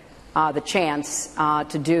take the chance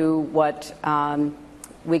to do what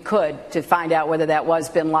we could to find out whether that was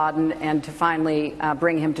bin Laden and to finally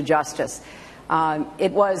bring him to justice.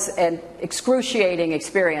 It was an excruciating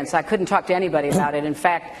experience. I couldn't talk to anybody about it. In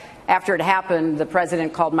fact, after it happened, the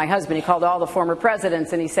president called my husband. He called all the former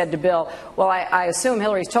presidents, and he said to Bill, well, I assume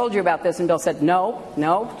Hillary's told you about this. And Bill said,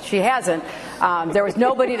 no, she hasn't. There was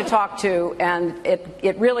nobody to talk to, and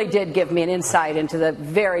it really did give me an insight into the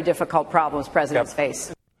very difficult problems presidents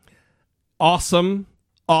face. Awesome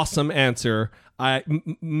answer.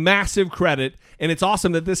 Massive credit. And it's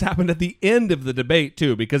awesome that this happened at the end of the debate,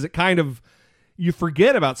 too, because it kind of, you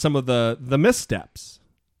forget about some of the missteps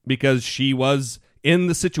because she was in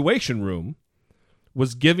the Situation Room,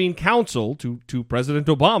 was giving counsel to President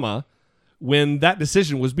Obama when that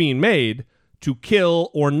decision was being made to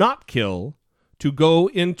kill or not kill, to go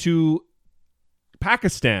into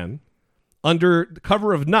Pakistan under the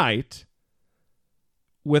cover of night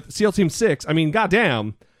with SEAL Team 6. I mean,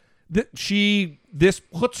 goddamn, this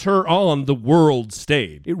puts her on the world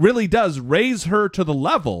stage. It really does raise her to the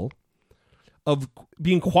level of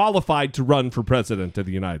being qualified to run for president of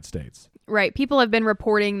the United States. Right. People have been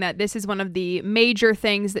reporting that this is one of the major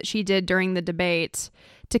things that she did during the debate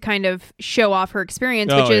to kind of show off her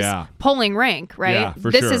experience, which is pulling rank, right? Yeah, for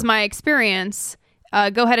this sure. is my experience.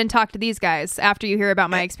 Go ahead and talk to these guys after you hear about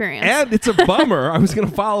my experience. And it's a bummer. I was going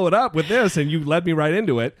to follow it up with this, and you led me right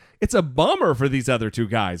into it. It's a bummer for these other 2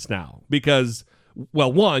 guys now because,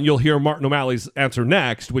 well, one, you'll hear Martin O'Malley's answer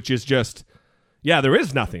next, which is just, yeah, there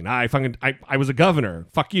is nothing. I was a governor.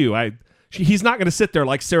 Fuck you. He's not going to sit there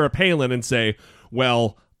like Sarah Palin and say,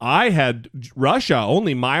 well, I had Russia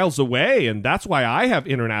only miles away, and that's why I have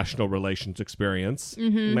international relations experience.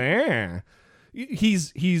 Mm-hmm. Nah.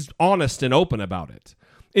 He's honest and open about it.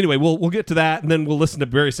 Anyway, we'll get to that, and then we'll listen to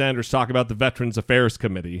Barry Sanders talk about the Veterans Affairs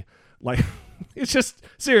Committee. Like, it's just,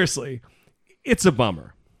 seriously, it's a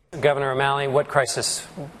bummer. Governor O'Malley, what crisis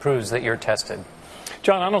proves that you're tested?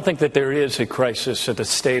 John, I don't think that there is a crisis at the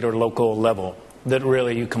state or local level that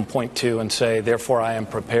really you can point to and say, therefore, I am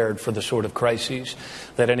prepared for the sort of crises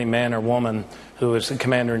that any man or woman who is the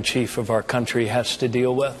commander-in-chief of our country has to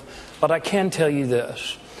deal with. But I can tell you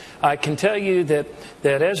this. I can tell you that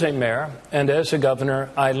as a mayor and as a governor,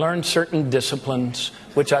 I learned certain disciplines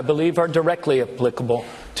which I believe are directly applicable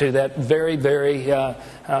to that very, very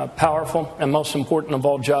powerful and most important of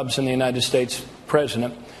all jobs in the United States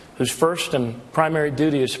president, whose first and primary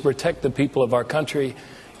duty is to protect the people of our country.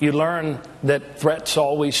 You learn that threats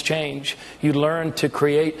always change. You learn to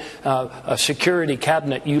create a security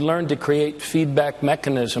cabinet. You learn to create feedback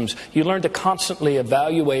mechanisms. You learn to constantly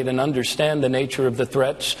evaluate and understand the nature of the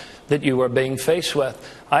threats that you are being faced with.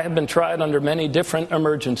 I have been tried under many different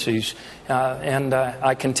emergencies, and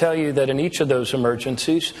I can tell you that in each of those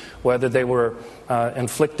emergencies, whether they were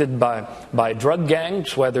inflicted by drug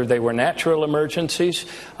gangs, whether they were natural emergencies,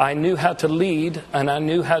 I knew how to lead and I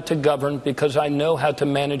knew how to govern because I know how to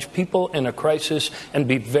manage people in a crisis and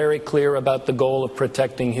be very clear about the goal of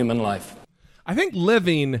protecting human life. I think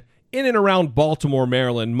living in and around Baltimore,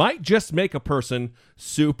 Maryland might just make a person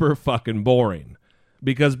super fucking boring.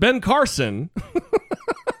 Because Ben Carson,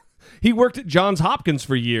 he worked at Johns Hopkins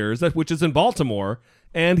for years, which is in Baltimore,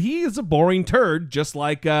 and he is a boring turd just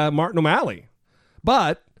like Martin O'Malley.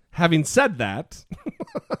 But having said that,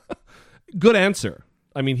 good answer.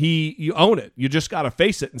 I mean, you own it. You just got to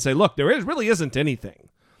face it and say, look, really isn't anything.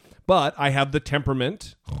 But I have the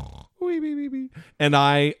temperament, and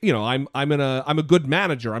I'm a good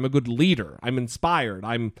manager. I'm a good leader. I'm inspired.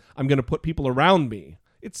 I'm going to put people around me.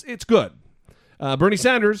 It's good. Bernie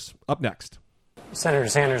Sanders up next. Senator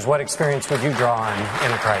Sanders, what experience would you draw on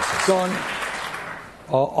in a crisis? John,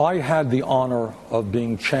 I had the honor of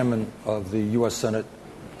being chairman of the U.S. Senate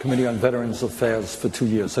Committee on Veterans Affairs for 2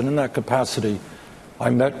 years. And in that capacity, I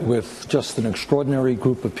met with just an extraordinary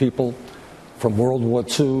group of people from World War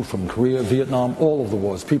II, from Korea, Vietnam, all of the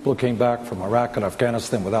wars. People who came back from Iraq and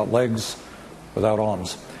Afghanistan without legs, without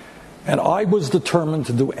arms. And I was determined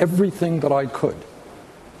to do everything that I could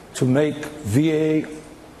to make VA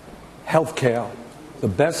healthcare the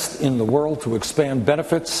best in the world, to expand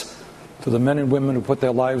benefits to the men and women who put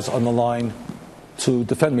their lives on the line to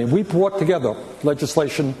defend me. And we brought together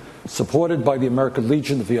legislation supported by the American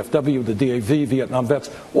Legion, the VFW, the DAV, Vietnam Vets,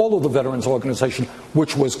 all of the veterans organization,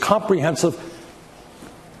 which was comprehensive,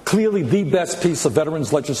 clearly the best piece of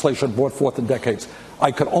veterans legislation brought forth in decades.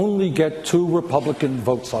 I could only get 2 Republican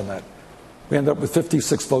votes on that. We ended up with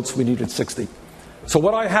 56 votes. We needed 60. So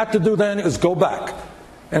what I had to do then is go back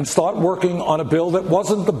and start working on a bill that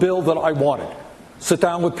wasn't the bill that I wanted. Sit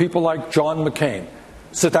down with people like John McCain.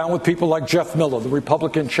 Sit down with people like Jeff Miller, the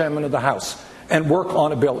Republican chairman of the House, and work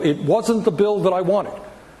on a bill. It wasn't the bill that I wanted,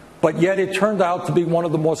 but yet it turned out to be one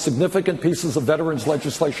of the most significant pieces of veterans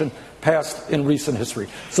legislation passed in recent history.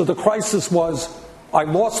 So the crisis was, I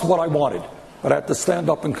lost what I wanted, but I had to stand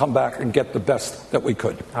up and come back and get the best that we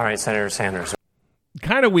could. All right, Senator Sanders.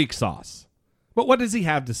 Kind of weak sauce. But what does he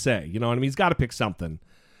have to say? You know what I mean? He's got to pick something.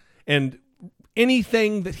 And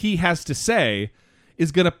anything that he has to say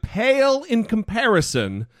is going to pale in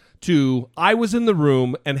comparison to I was in the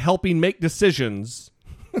room and helping make decisions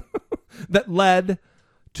that led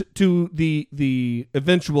to the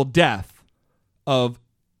eventual death of,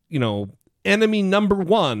 enemy number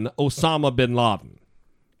 1, Osama bin Laden.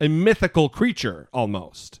 A mythical creature,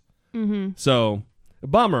 almost. Mm-hmm. So, a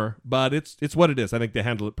bummer, but it's what it is. I think they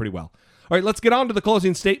handle it pretty well. All right, let's get on to the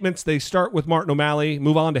closing statements. They start with Martin O'Malley,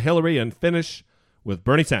 move on to Hillary, and finish with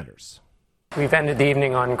Bernie Sanders. We've ended the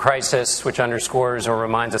evening on crisis, which underscores or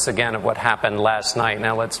reminds us again of what happened last night.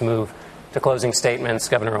 Now let's move to closing statements.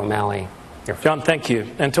 Governor O'Malley. John, thank you.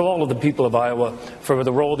 And to all of the people of Iowa for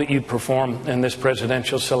the role that you perform in this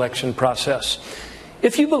presidential selection process.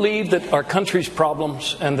 If you believe that our country's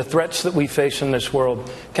problems and the threats that we face in this world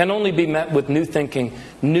can only be met with new thinking,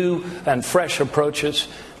 new and fresh approaches,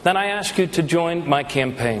 then I ask you to join my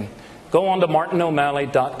campaign. Go on to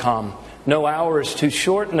martino'malley.com. No hour is too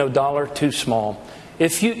short, no dollar too small.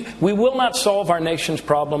 We will not solve our nation's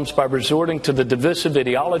problems by resorting to the divisive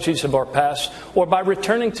ideologies of our past or by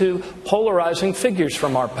returning to polarizing figures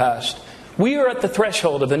from our past. We are at the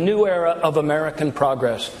threshold of a new era of American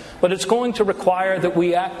progress, but it's going to require that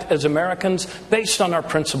we act as Americans based on our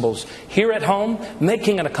principles. Here at home,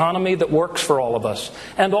 making an economy that works for all of us,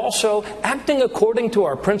 and also acting according to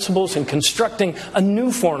our principles and constructing a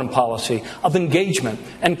new foreign policy of engagement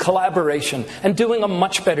and collaboration and doing a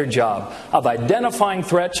much better job of identifying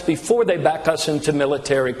threats before they back us into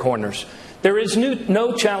military corners. There is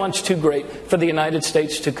no challenge too great for the United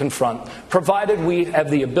States to confront, provided we have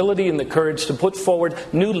the ability and the courage to put forward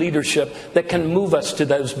new leadership that can move us to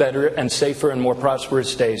those better and safer and more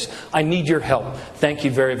prosperous days. I need your help. Thank you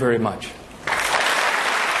very, very much.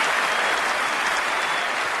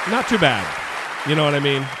 Not too bad. You know what I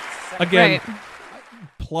mean? Again, Right.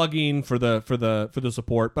 Plugging for the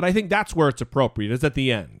support, but I think that's where it's appropriate, is at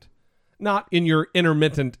the end. Not in your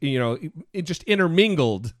intermittent, it just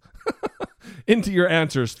intermingled into your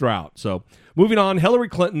answers throughout. So, moving on, Hillary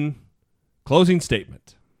Clinton, closing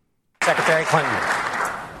statement. Secretary Clinton.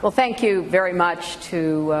 Well, thank you very much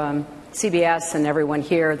to CBS and everyone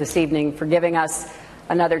here this evening for giving us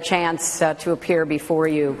another chance to appear before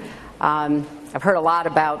you. I've heard a lot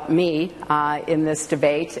about me in this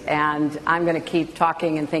debate, and I'm going to keep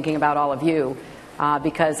talking and thinking about all of you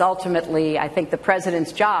because ultimately I think the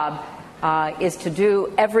president's job is to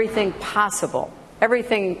do everything possible,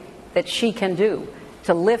 everything that she can do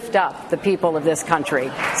to lift up the people of this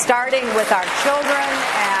country, starting with our children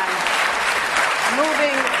and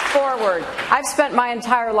moving forward. I've spent my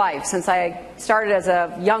entire life, since I started as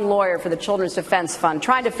a young lawyer for the Children's Defense Fund,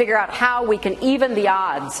 trying to figure out how we can even the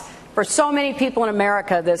odds for so many people in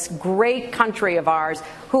America, this great country of ours,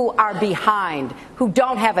 who are behind, who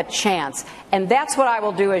don't have a chance. And that's what I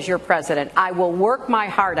will do as your president. I will work my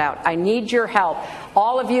heart out. I need your help.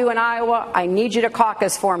 All of you in Iowa, I need you to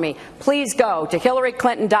caucus for me. Please go to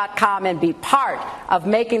HillaryClinton.com and be part of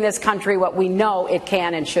making this country what we know it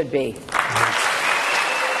can and should be.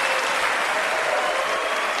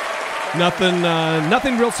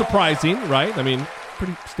 Nothing real surprising, right? I mean,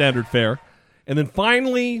 pretty standard fare. And then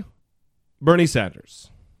finally, Bernie Sanders.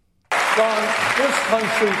 John, this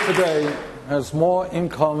country today has more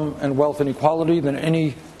income and wealth inequality than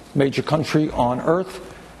any major country on earth.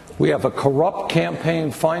 We have a corrupt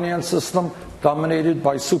campaign finance system dominated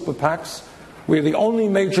by super PACs. We are the only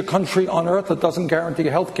major country on earth that doesn't guarantee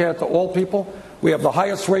health care to all people. We have the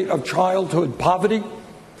highest rate of childhood poverty.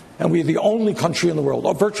 And we're the only country in the world,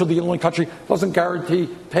 or virtually the only country, that doesn't guarantee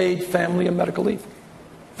paid family and medical leave.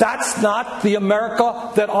 That's not the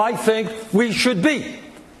America that I think we should be.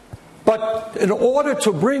 But in order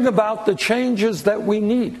to bring about the changes that we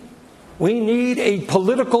need a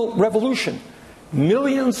political revolution.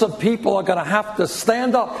 Millions of people are going to have to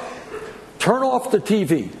stand up, turn off the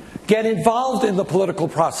TV, get involved in the political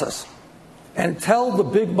process, and tell the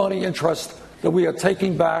big money interest that we are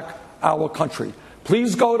taking back our country.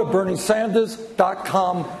 Please go to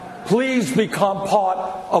BernieSanders.com. Please become part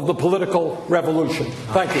of the political revolution.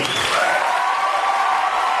 Thank you. All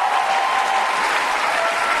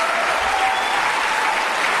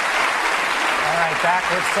right, back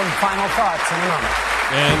with some final thoughts in a moment.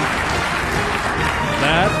 And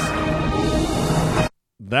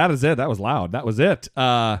that is it. That was loud. That was it.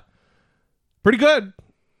 Pretty good.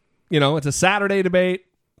 You know, it's a Saturday debate.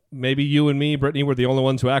 Maybe you and me, Brittany, were the only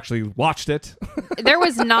ones who actually watched it. There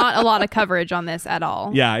was not a lot of coverage on this at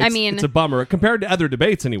all. Yeah, it's a bummer compared to other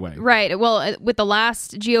debates anyway. Right. Well, with the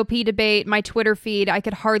last GOP debate, my Twitter feed, I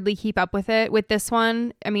could hardly keep up with it. With this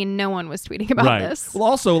one, I mean, no one was tweeting about this. Well,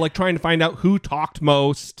 also, like, trying to find out who talked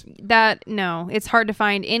most. No, it's hard to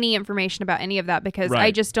find any information about any of that because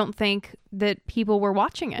I just don't think that people were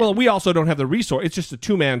watching it. Well, we also don't have the resource. It's just a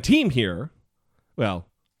two-man team here. Well,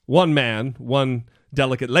 one man, one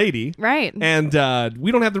delicate lady. Right. And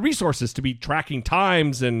we don't have the resources to be tracking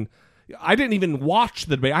times, and I didn't even watch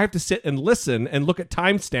the debate. I have to sit and listen and look at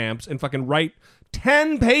timestamps and fucking write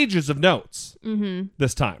 10 pages of notes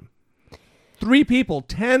this time. 3 people,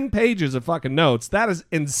 10 pages of fucking notes. That is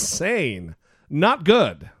insane. Not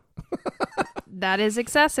good. That is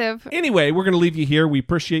excessive. Anyway, we're going to leave you here. We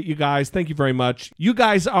appreciate you guys. Thank you very much. You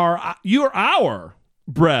guys you're our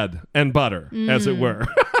bread and butter, as it were.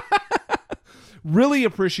 Really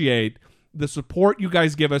appreciate the support you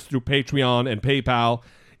guys give us through Patreon and PayPal.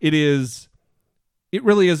 It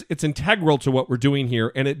really is. It's integral to what we're doing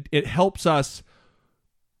here, and it helps us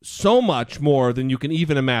so much more than you can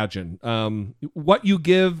even imagine. What you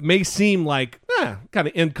give may seem like kind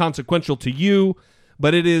of inconsequential to you,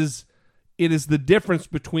 but it is the difference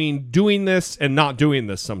between doing this and not doing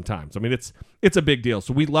this sometimes. I mean, it's a big deal.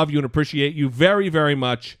 So we love you and appreciate you very, very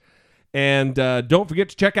much. And don't forget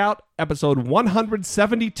to check out episode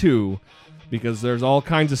 172 because there's all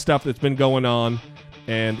kinds of stuff that's been going on,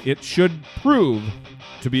 and it should prove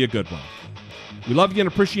to be a good one. We love you and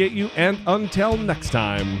appreciate you, and until next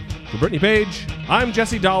time, for Brittany Page, I'm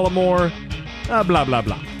Jesse Dollamore, blah, blah,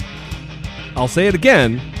 blah. I'll say it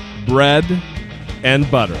again, bread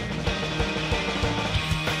and butter.